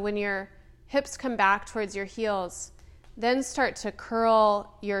 So when your hips come back towards your heels, then start to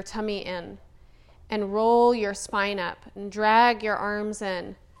curl your tummy in and roll your spine up and drag your arms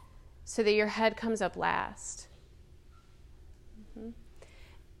in so that your head comes up last. Mm-hmm.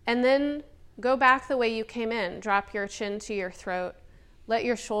 And then go back the way you came in. Drop your chin to your throat. Let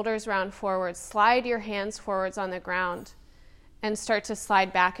your shoulders round forward. Slide your hands forwards on the ground and start to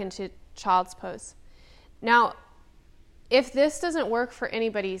slide back into child's pose. Now, if this doesn't work for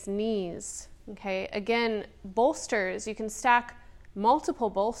anybody's knees, okay, again, bolsters, you can stack multiple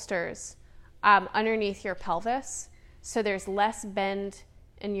bolsters underneath your pelvis so there's less bend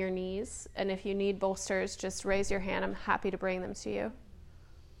in your knees. And if you need bolsters, just raise your hand. I'm happy to bring them to you.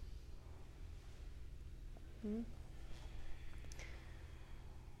 Mm-hmm.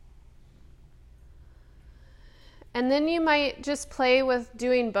 And then you might just play with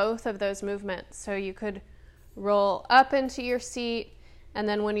doing both of those movements. So you could roll up into your seat, and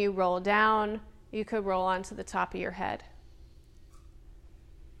then when you roll down, you could roll onto the top of your head.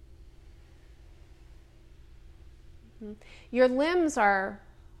 Mm-hmm. Your limbs are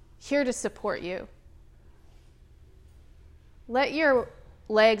here to support you. Let your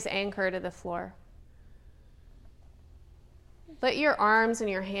legs anchor to the floor. Let your arms and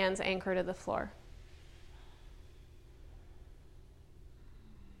your hands anchor to the floor.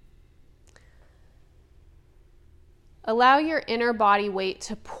 Allow your inner body weight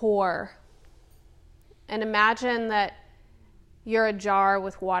to pour. And imagine that you're a jar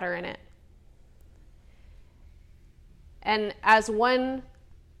with water in it. And as one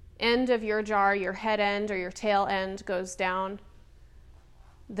end of your jar, your head end or your tail end goes down,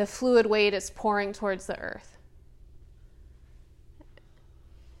 the fluid weight is pouring towards the earth.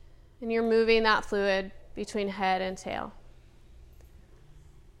 And you're moving that fluid between head and tail.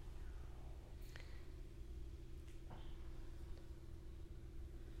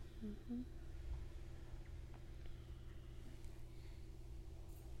 Mm-hmm.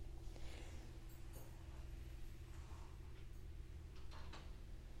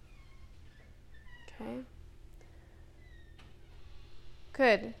 Okay.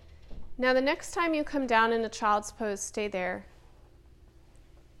 Good. Now the next time you come down into child's pose, stay there.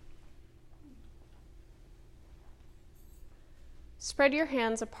 Spread your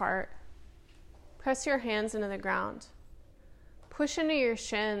hands apart. Press your hands into the ground. Push into your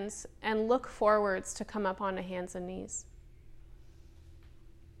shins and look forwards to come up onto hands and knees.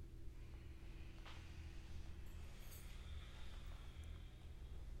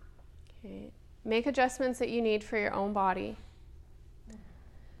 Okay. Make adjustments that you need for your own body.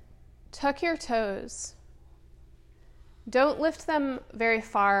 Tuck your toes. Don't lift them very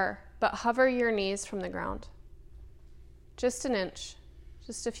far, but hover your knees from the ground. Just an inch,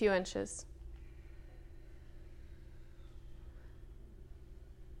 just a few inches.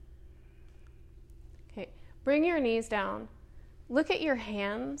 Okay, bring your knees down. Look at your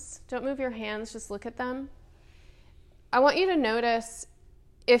hands. Don't move your hands, just look at them. I want you to notice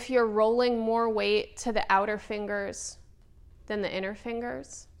if you're rolling more weight to the outer fingers than the inner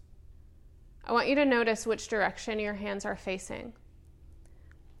fingers. I want you to notice which direction your hands are facing.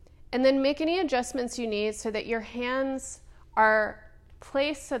 And then make any adjustments you need so that your hands are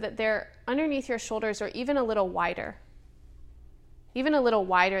placed so that they're underneath your shoulders or even a little wider. Even a little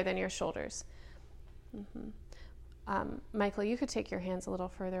wider than your shoulders. Mm-hmm. Michael, you could take your hands a little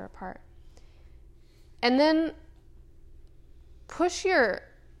further apart. And then push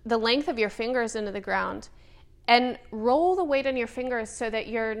the length of your fingers into the ground And roll the weight on your fingers so that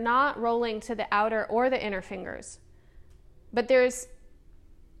you're not rolling to the outer or the inner fingers, but there's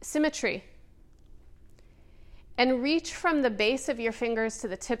symmetry. And reach from the base of your fingers to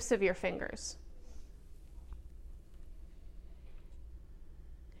the tips of your fingers.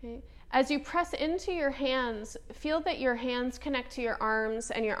 Okay. As you press into your hands, feel that your hands connect to your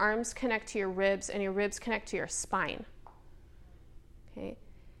arms, and your arms connect to your ribs, and your ribs connect to your spine. Okay.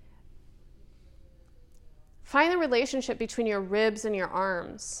 Find the relationship between your ribs and your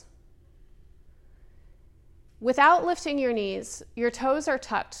arms. Without lifting your knees, your toes are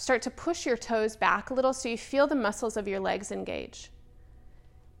tucked. Start to push your toes back a little so you feel the muscles of your legs engage.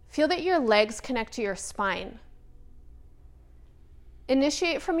 Feel that your legs connect to your spine.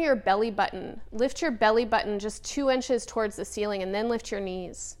 Initiate from your belly button. Lift your belly button just 2 inches towards the ceiling and then lift your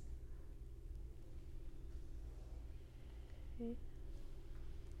knees. Okay.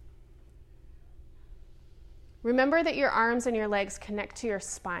 Remember that your arms and your legs connect to your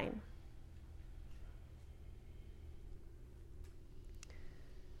spine.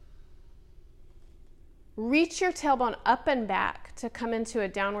 Reach your tailbone up and back to come into a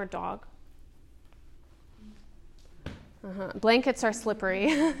downward dog. Blankets are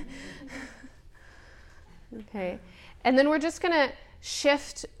slippery. Okay. And then we're just going to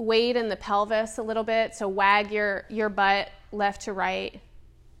shift weight in the pelvis a little bit. So wag your butt left to right.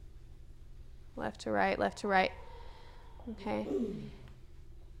 Left to right, left to right. Okay.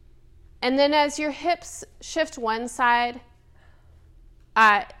 And then as your hips shift one side,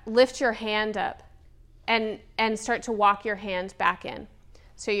 lift your hand up and start to walk your hand back in.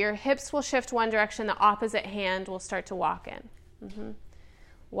 So your hips will shift one direction, the opposite hand will start to walk in. Mm-hmm.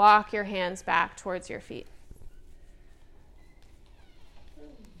 Walk your hands back towards your feet.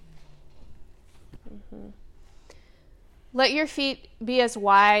 Mm-hmm. Let your feet be as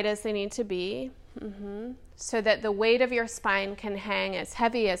wide as they need to be, so that the weight of your spine can hang as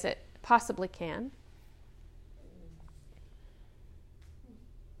heavy as it possibly can.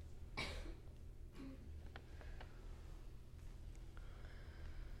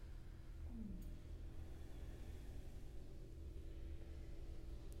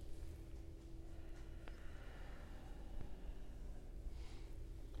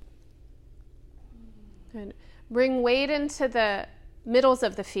 Good. Bring weight into the middles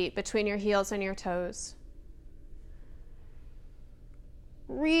of the feet, between your heels and your toes.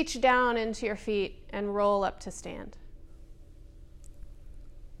 Reach down into your feet and roll up to stand.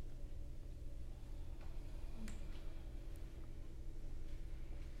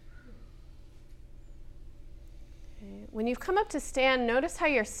 Okay. When you've come up to stand, notice how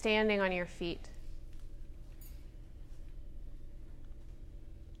you're standing on your feet.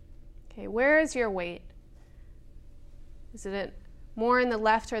 Okay, where is your weight? Is it more in the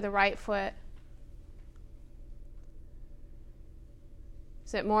left or the right foot?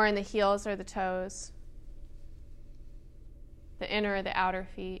 Is it more in the heels or the toes? The inner or the outer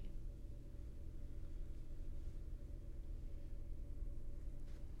feet?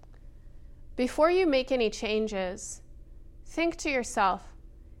 Before you make any changes, think to yourself,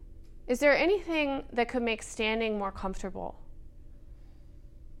 is there anything that could make standing more comfortable?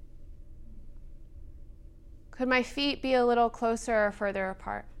 Could my feet be a little closer or further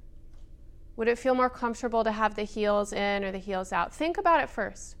apart? Would it feel more comfortable to have the heels in or the heels out? Think about it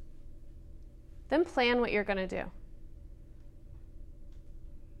first. Then plan what you're going to do.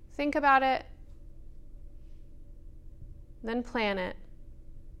 Think about it. Then plan it.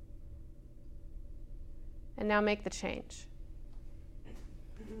 And now make the change.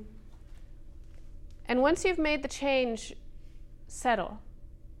 And once you've made the change, settle.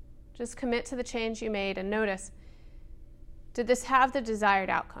 Just commit to the change you made and notice, did this have the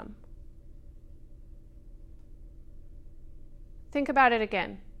desired outcome? Think about it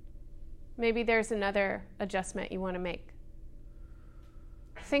again. Maybe there's another adjustment you want to make.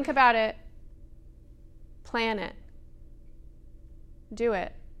 Think about it, plan it, do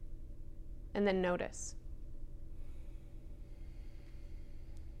it, and then notice.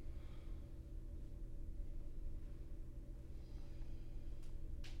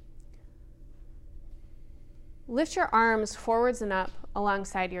 Lift your arms forwards and up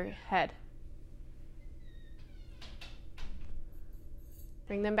alongside your head.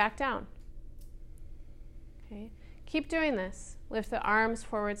 Bring them back down. Okay. Keep doing this. Lift the arms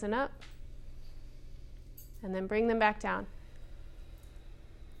forwards and up, and then bring them back down.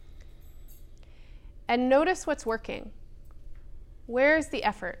 And notice what's working. Where's the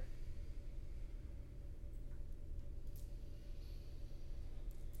effort?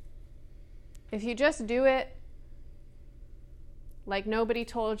 If you just do it like nobody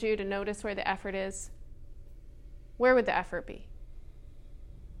told you to notice where the effort is, where would the effort be?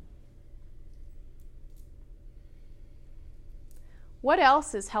 What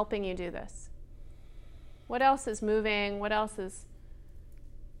else is helping you do this? What else is moving? What else is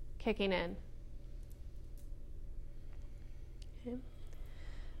kicking in? Okay.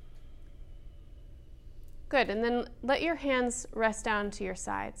 Good, and then let your hands rest down to your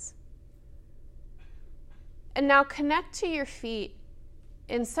sides. And now connect to your feet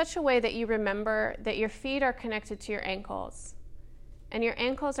in such a way that you remember that your feet are connected to your ankles, and your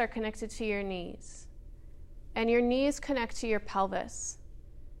ankles are connected to your knees, and your knees connect to your pelvis,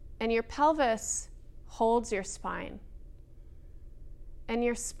 and your pelvis holds your spine, and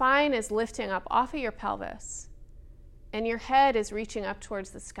your spine is lifting up off of your pelvis, and your head is reaching up towards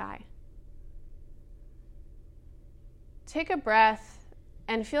the sky. Take a breath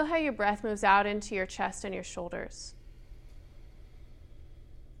and feel how your breath moves out into your chest and your shoulders.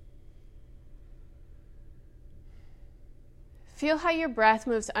 Feel how your breath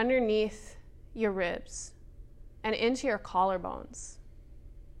moves underneath your ribs and into your collarbones.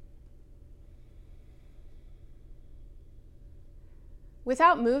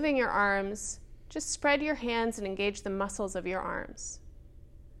 Without moving your arms, just spread your hands and engage the muscles of your arms.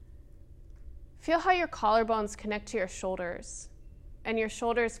 Feel how your collarbones connect to your shoulders, and your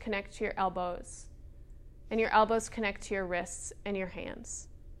shoulders connect to your elbows, and your elbows connect to your wrists and your hands.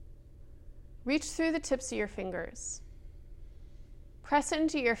 Reach through the tips of your fingers. Press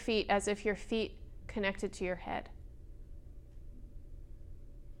into your feet as if your feet connected to your head.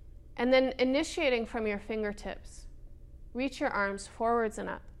 And then initiating from your fingertips, reach your arms forwards and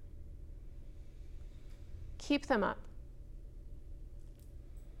up. Keep them up.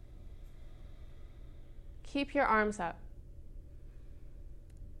 Keep your arms up.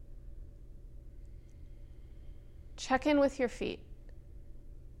 Check in with your feet.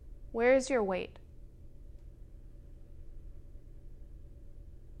 Where is your weight?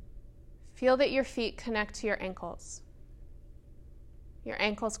 Feel that your feet connect to your ankles. Your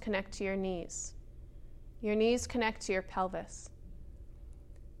ankles connect to your knees. Your knees connect to your pelvis.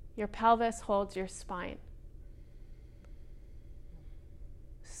 Your pelvis holds your spine.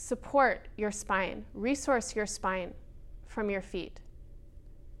 Support your spine. Resource your spine from your feet.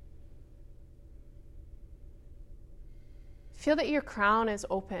 Feel that your crown is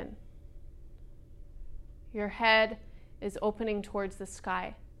open. Your head is opening towards the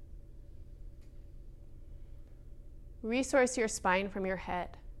sky. Resource your spine from your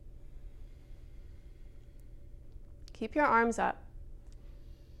head. Keep your arms up.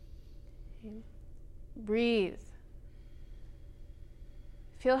 Breathe.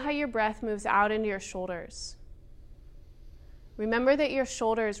 Feel how your breath moves out into your shoulders. Remember that your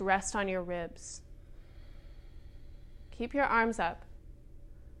shoulders rest on your ribs. Keep your arms up.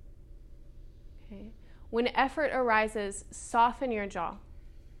 Okay. When effort arises, soften your jaw.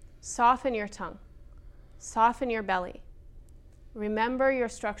 Soften your tongue. Soften your belly. Remember your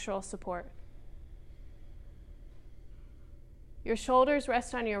structural support. Your shoulders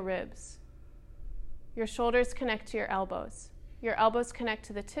rest on your ribs. Your shoulders connect to your elbows. Your elbows connect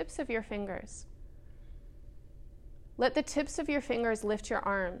to the tips of your fingers. Let the tips of your fingers lift your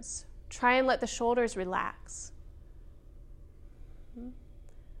arms. Try and let the shoulders relax.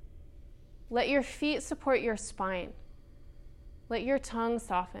 Let your feet support your spine. Let your tongue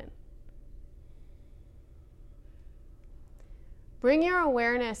soften. Bring your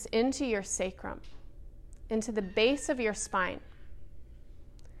awareness into your sacrum, into the base of your spine.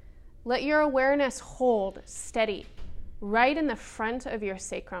 Let your awareness hold steady right in the front of your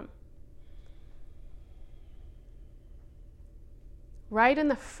sacrum. Right in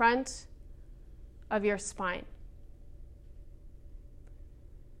the front of your spine.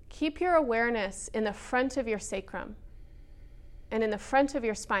 Keep your awareness in the front of your sacrum and in the front of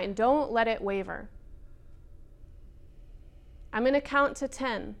your spine. Don't let it waver. I'm going to count to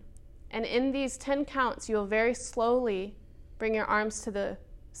 10. And in these 10 counts, you'll very slowly bring your arms to the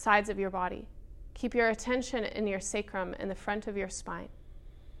sides of your body. Keep your attention in your sacrum in the front of your spine.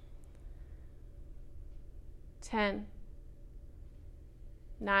 10,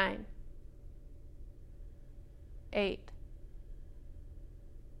 9, 8,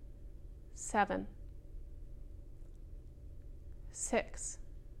 7, 6,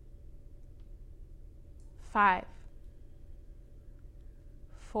 5,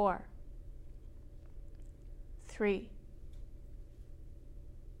 4, 3,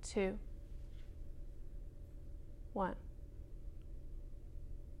 2, 1.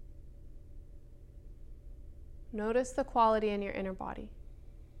 Notice the quality in your inner body.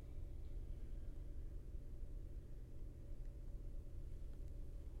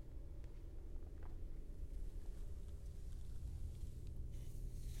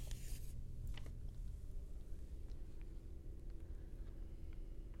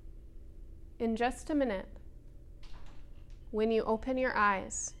 In just a minute, when you open your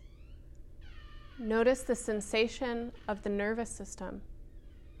eyes, notice the sensation of the nervous system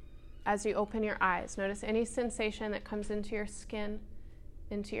as you open your eyes. Notice any sensation that comes into your skin,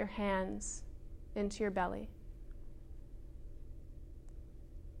 into your hands, into your belly.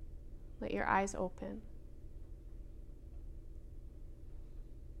 Let your eyes open.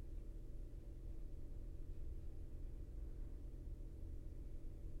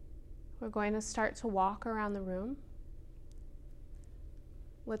 We're going to start to walk around the room.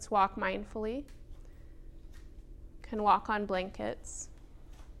 Let's walk mindfully. Can walk on blankets.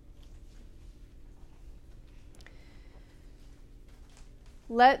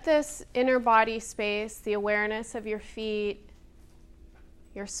 Let this inner body space, the awareness of your feet,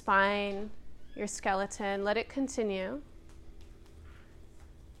 your spine, your skeleton, let it continue.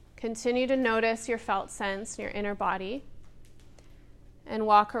 Continue to notice your felt sense in your inner body and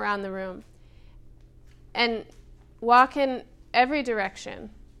walk around the room. And walk in every direction.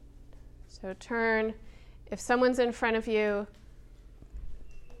 So turn. If someone's in front of you,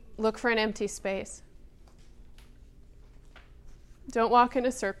 look for an empty space. Don't walk in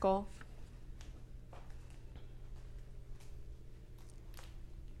a circle.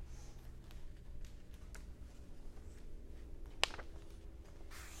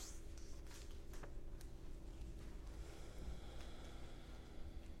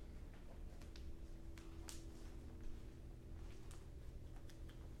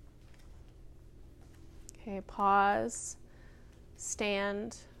 Okay, pause,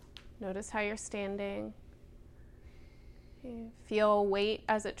 stand, notice how you're standing. Okay, feel weight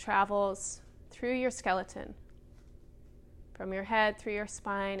as it travels through your skeleton, from your head, through your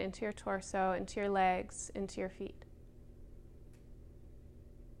spine, into your torso, into your legs, into your feet.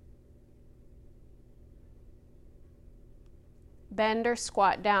 Bend or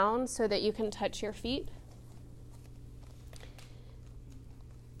squat down so that you can touch your feet.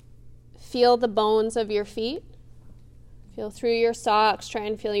 Feel the bones of your feet. Feel through your socks. Try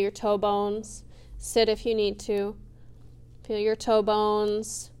and feel your toe bones. Sit if you need to. Feel your toe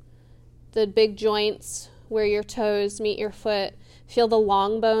bones, the big joints where your toes meet your foot. Feel the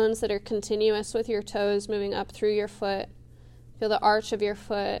long bones that are continuous with your toes moving up through your foot. Feel the arch of your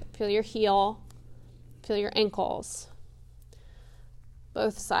foot. Feel your heel. Feel your ankles.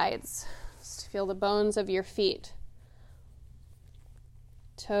 Both sides. Just feel the bones of your feet.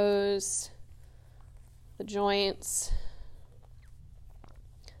 Toes, the joints,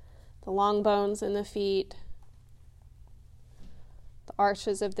 the long bones in the feet, the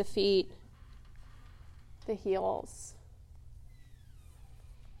arches of the feet, the heels.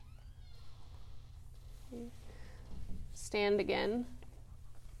 Stand again.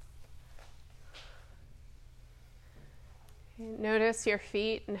 Notice your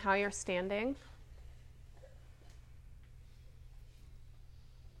feet and how you're standing.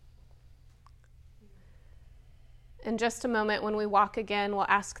 In just a moment, when we walk again, we'll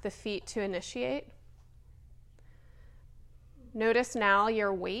ask the feet to initiate. Notice now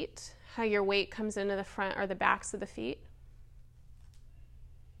your weight, how your weight comes into the front or the backs of the feet.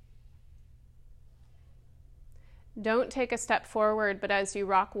 Don't take a step forward, but as you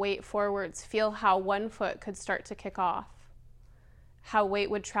rock weight forwards, feel how one foot could start to kick off, how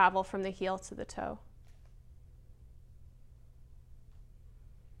weight would travel from the heel to the toe.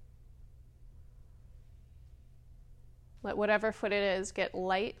 Let whatever foot it is get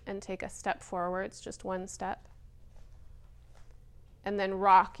light and take a step forwards, just one step. And then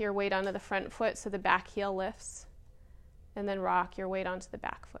rock your weight onto the front foot so the back heel lifts. And then rock your weight onto the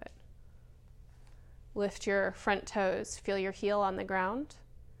back foot. Lift your front toes. Feel your heel on the ground.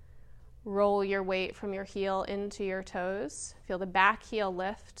 Roll your weight from your heel into your toes. Feel the back heel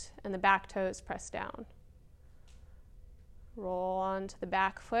lift and the back toes press down. Roll onto the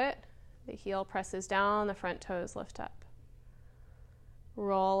back foot. The heel presses down, the front toes lift up.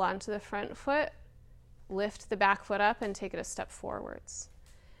 Roll onto the front foot, lift the back foot up and take it a step forwards.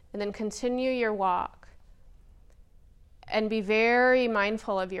 And then continue your walk. And be very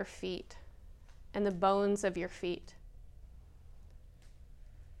mindful of your feet and the bones of your feet.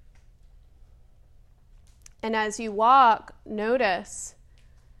 And as you walk, notice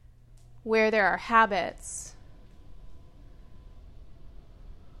where there are habits.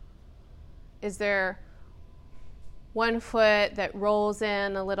 Is there one foot that rolls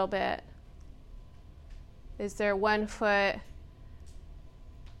in a little bit? Is there one foot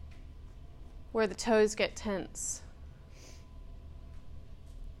where the toes get tense?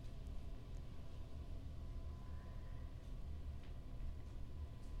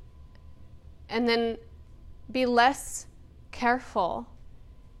 And then be less careful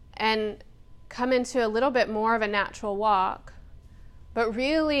and come into a little bit more of a natural walk, but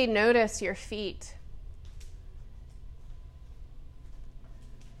really notice your feet.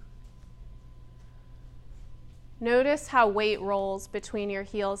 Notice how weight rolls between your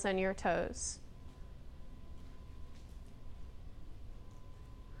heels and your toes.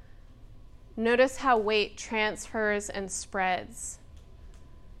 Notice how weight transfers and spreads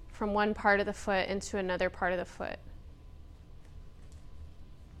from one part of the foot into another part of the foot.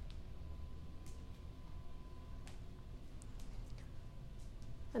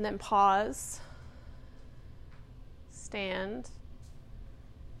 And then pause, stand,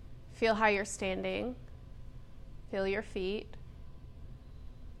 feel how you're standing, feel your feet.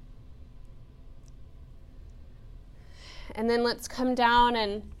 And then let's come down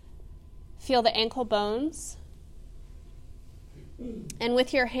and feel the ankle bones. And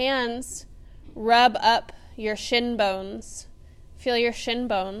with your hands, rub up your shin bones. Feel your shin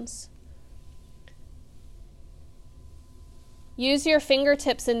bones. Use your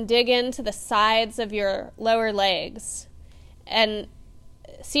fingertips and dig into the sides of your lower legs. And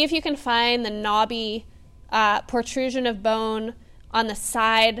see if you can find the knobby protrusion of bone on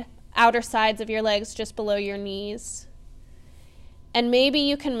the outer sides of your legs just below your knees. And maybe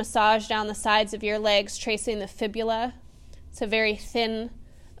you can massage down the sides of your legs, tracing the fibula. It's a very thin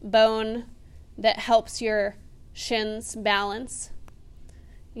bone that helps your shins balance.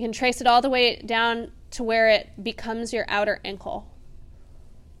 You can trace it all the way down to where it becomes your outer ankle.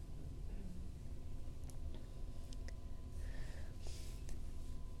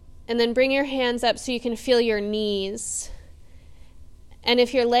 And then bring your hands up so you can feel your knees. And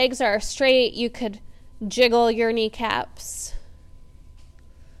if your legs are straight, you could jiggle your kneecaps.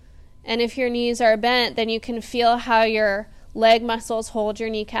 And if your knees are bent, then you can feel how your leg muscles hold your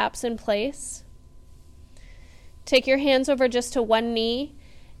kneecaps in place. Take your hands over just to one knee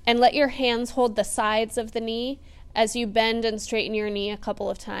and let your hands hold the sides of the knee as you bend and straighten your knee a couple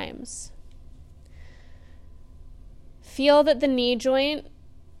of times. Feel that the knee joint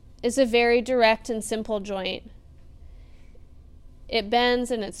is a very direct and simple joint. It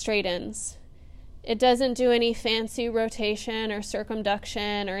bends and it straightens. It doesn't do any fancy rotation or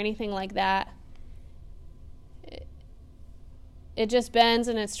circumduction or anything like that. It just bends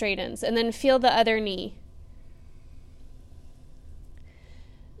and it straightens. And then feel the other knee.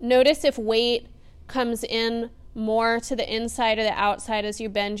 Notice if weight comes in more to the inside or the outside as you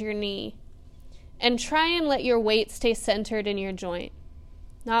bend your knee. And try and let your weight stay centered in your joint,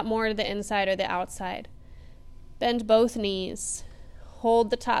 not more to the inside or the outside. Bend both knees.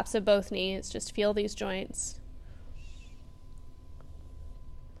 Hold the tops of both knees. Just feel these joints.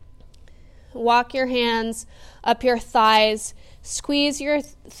 Walk your hands up your thighs. Squeeze your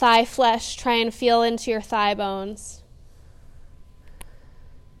thigh flesh. Try and feel into your thigh bones.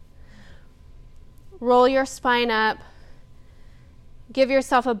 Roll your spine up. Give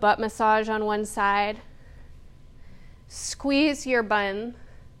yourself a butt massage on one side. Squeeze your bun.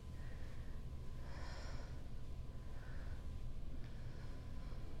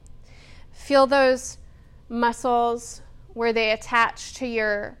 Feel those muscles where they attach to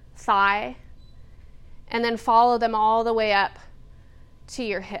your thigh, and then follow them all the way up to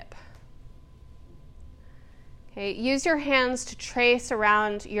your hip. Okay, use your hands to trace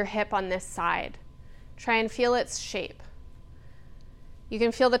around your hip on this side. Try and feel its shape. You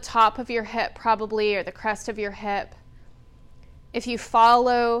can feel the top of your hip probably, or the crest of your hip. If you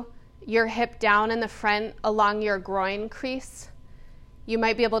follow your hip down in the front along your groin crease, you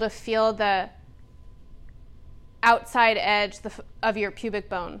might be able to feel the outside edge of your pubic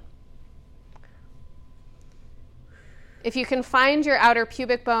bone. If you can find your outer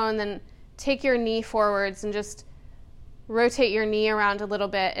pubic bone, then take your knee forwards and just rotate your knee around a little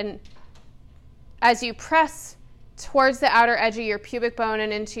bit. And as you press towards the outer edge of your pubic bone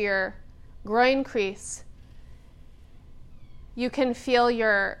and into your groin crease, you can feel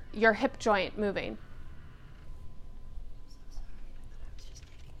your hip joint moving.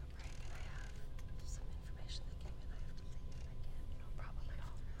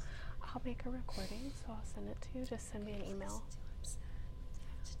 I'll make a recording, so I'll send it to you. Just send me an email.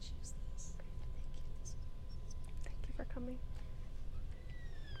 Thank you for coming.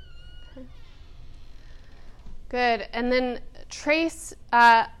 Okay. Good. And then trace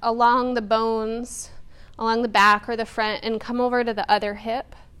along the bones, along the back or the front, and come over to the other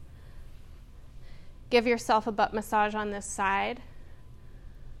hip. Give yourself a butt massage on this side.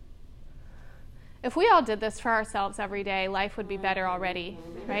 If we all did this for ourselves every day, life would be better already,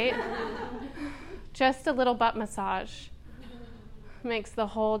 right? Just a little butt massage makes the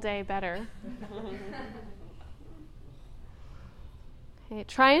whole day better. Okay,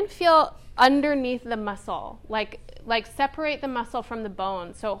 try and feel underneath the muscle, like separate the muscle from the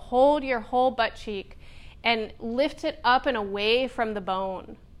bone. So hold your whole butt cheek and lift it up and away from the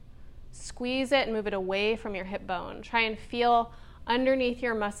bone. Squeeze it and move it away from your hip bone. Try and feel underneath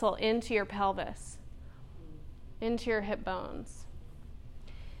your muscle into your pelvis, into your hip bones.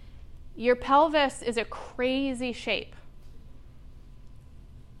 Your pelvis is a crazy shape.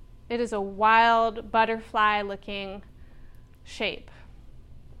 It is a wild butterfly-looking shape.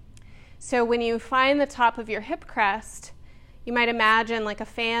 So when you find the top of your hip crest, you might imagine like a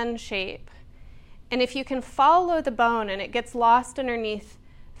fan shape. And if you can follow the bone, and it gets lost underneath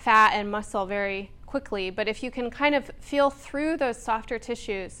fat and muscle very quickly, but if you can kind of feel through those softer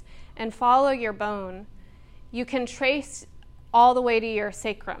tissues and follow your bone, you can trace all the way to your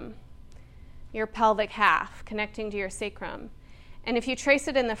sacrum, your pelvic half, connecting to your sacrum. And if you trace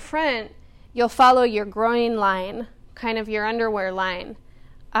it in the front, you'll follow your groin line, kind of your underwear line,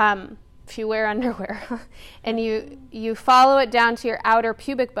 if you wear underwear. And you follow it down to your outer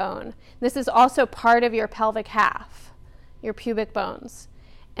pubic bone. This is also part of your pelvic half, your pubic bones.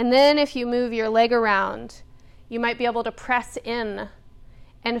 And then if you move your leg around, you might be able to press in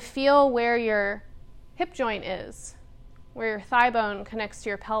and feel where your hip joint is, where your thigh bone connects to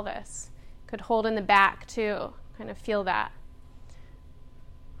your pelvis. Could hold in the back too, kind of feel that.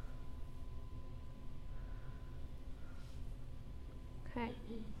 Okay.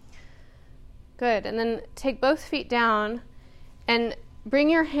 Good. And then take both feet down and bring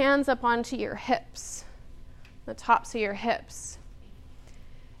your hands up onto your hips, the tops of your hips.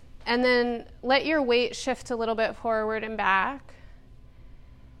 And then let your weight shift a little bit forward and back.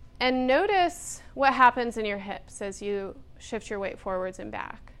 And notice what happens in your hips as you shift your weight forwards and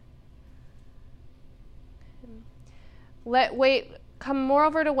back. Let weight come more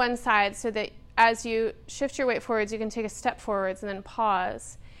over to one side so that as you shift your weight forwards, you can take a step forwards and then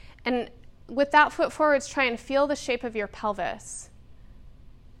pause. And with that foot forwards, try and feel the shape of your pelvis.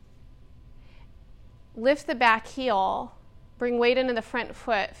 Lift the back heel, bring weight into the front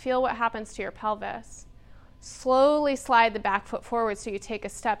foot, feel what happens to your pelvis. Slowly slide the back foot forward so you take a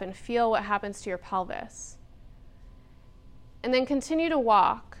step and feel what happens to your pelvis. And then continue to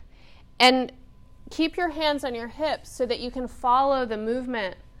walk. And keep your hands on your hips so that you can follow the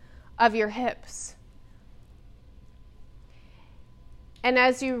movement of your hips. And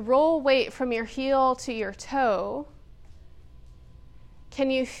as you roll weight from your heel to your toe, can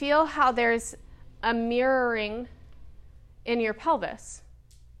you feel how there's a mirroring in your pelvis?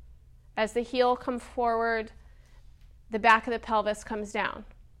 As the heel comes forward, the back of the pelvis comes down.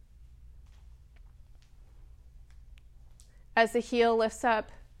 As the heel lifts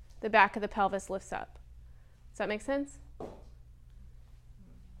up, the back of the pelvis lifts up. Does that make sense?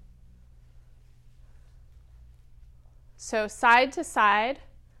 So side to side,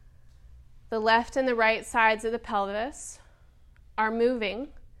 the left and the right sides of the pelvis are moving.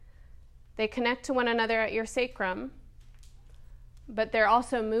 They connect to one another at your sacrum, but they're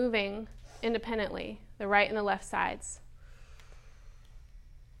also moving independently, the right and the left sides.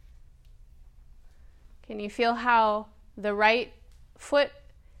 Can you feel how the right foot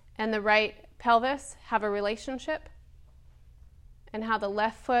and the right pelvis have a relationship? And how the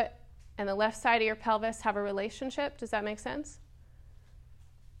left foot and the left side of your pelvis have a relationship? Does that make sense?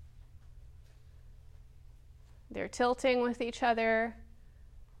 They're tilting with each other.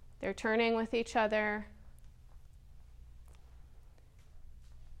 They're turning with each other.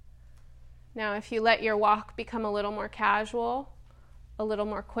 Now, if you let your walk become a little more casual, a little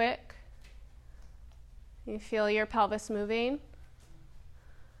more quick, you feel your pelvis moving.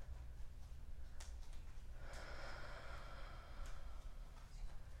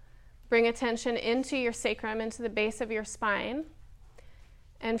 Bring attention into your sacrum, into the base of your spine,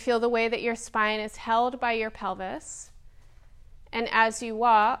 and feel the way that your spine is held by your pelvis. And as you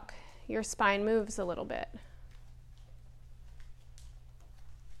walk, your spine moves a little bit.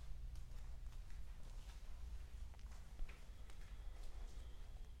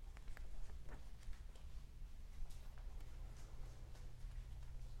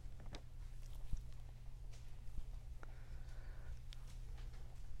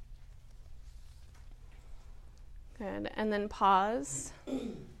 Good. And then pause.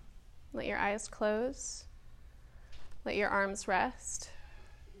 Let your eyes close. Let your arms rest.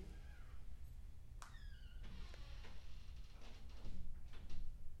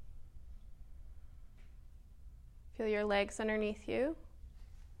 Feel your legs underneath you.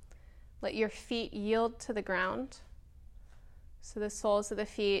 Let your feet yield to the ground. So the soles of the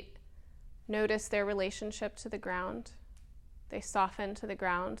feet notice their relationship to the ground. They soften to the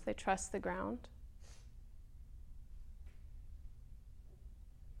ground. They trust the ground.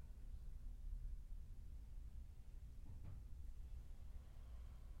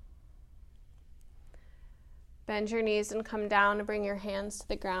 Bend your knees and come down and bring your hands to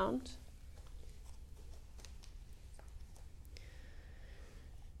the ground.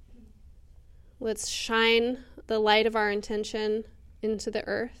 Let's shine the light of our intention into the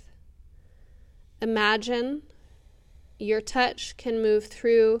earth. Imagine your touch can move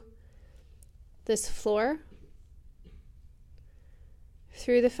through this floor,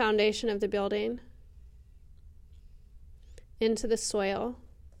 through the foundation of the building, into the soil,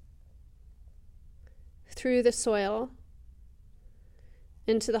 through the soil,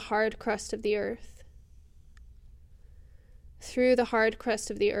 into the hard crust of the earth, through the hard crust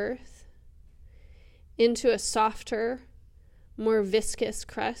of the earth, into a softer, more viscous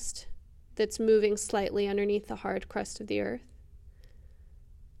crust that's moving slightly underneath the hard crust of the earth.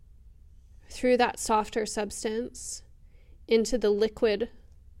 Through that softer substance, into the liquid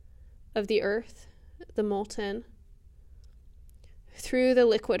of the earth, the molten, through the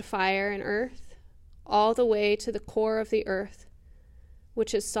liquid fire and earth, all the way to the core of the earth,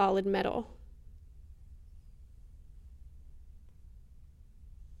 which is solid metal.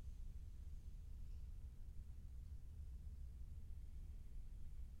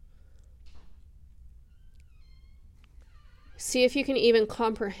 See if you can even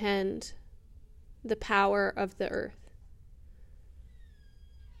comprehend the power of the earth.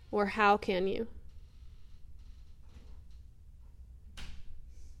 Or how can you?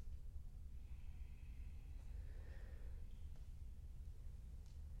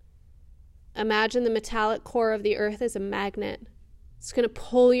 Imagine the metallic core of the earth as a magnet. It's going to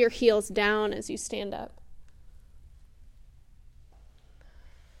pull your heels down as you stand up.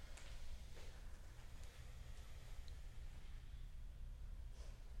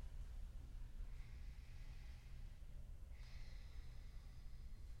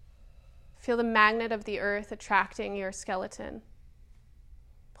 Feel the magnet of the earth attracting your skeleton,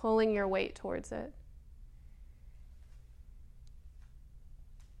 pulling your weight towards it.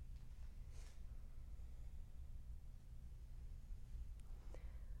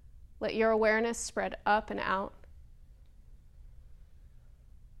 Let your awareness spread up and out.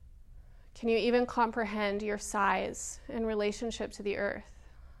 Can you even comprehend your size in relationship to the earth?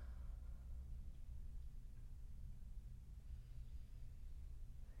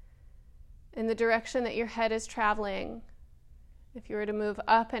 In the direction that your head is traveling, if you were to move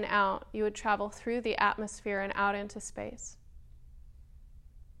up and out, you would travel through the atmosphere and out into space.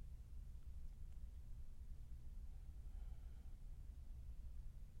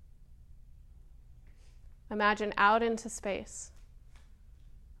 Imagine out into space.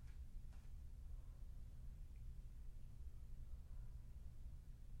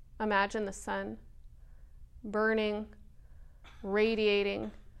 Imagine the sun, burning,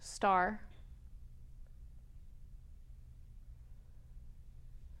 radiating star.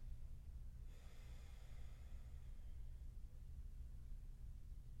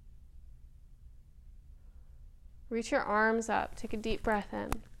 Reach your arms up. Take a deep breath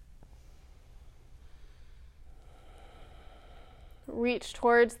in. Reach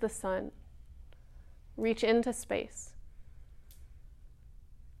towards the sun. Reach into space.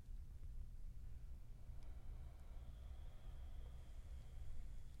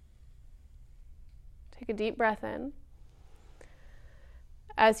 Take a deep breath in.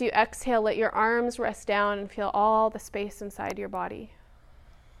 As you exhale, let your arms rest down and feel all the space inside your body.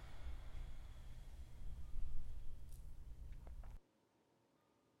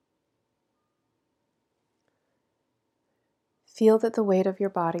 Feel that the weight of your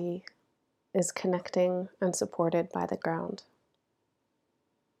body is connecting and supported by the ground.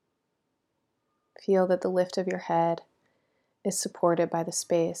 Feel that the lift of your head is supported by the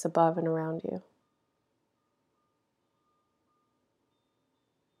space above and around you.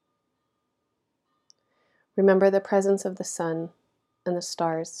 Remember the presence of the sun and the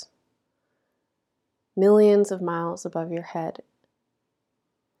stars, millions of miles above your head.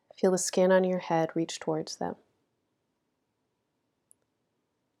 Feel the skin on your head reach towards them.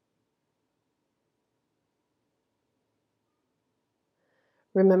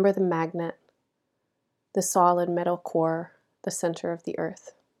 Remember the magnet, the solid metal core, the center of the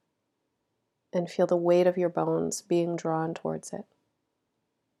earth, and feel the weight of your bones being drawn towards it.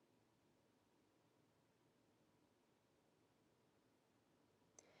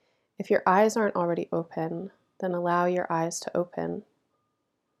 If your eyes aren't already open, then allow your eyes to open.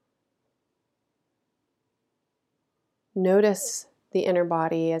 Notice the inner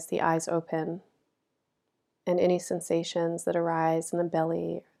body as the eyes open, and any sensations that arise in the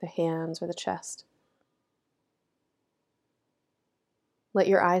belly, or the hands, or the chest. Let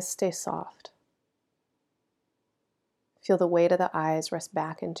your eyes stay soft. Feel the weight of the eyes rest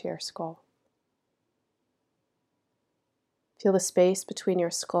back into your skull. Feel the space between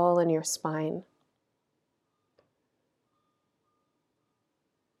your skull and your spine.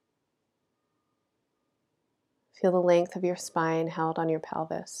 Feel the length of your spine held on your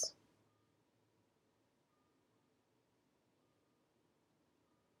pelvis.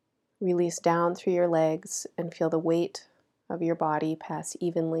 Release down through your legs and feel the weight of your body pass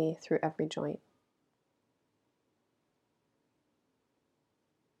evenly through every joint.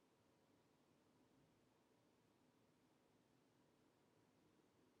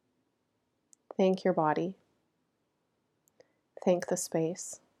 Thank your body. Thank the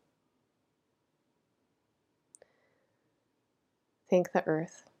space. Thank the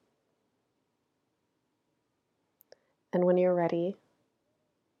earth. And when you're ready,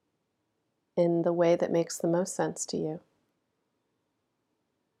 in the way that makes the most sense to you,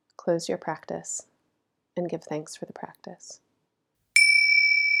 close your practice and give thanks for the practice.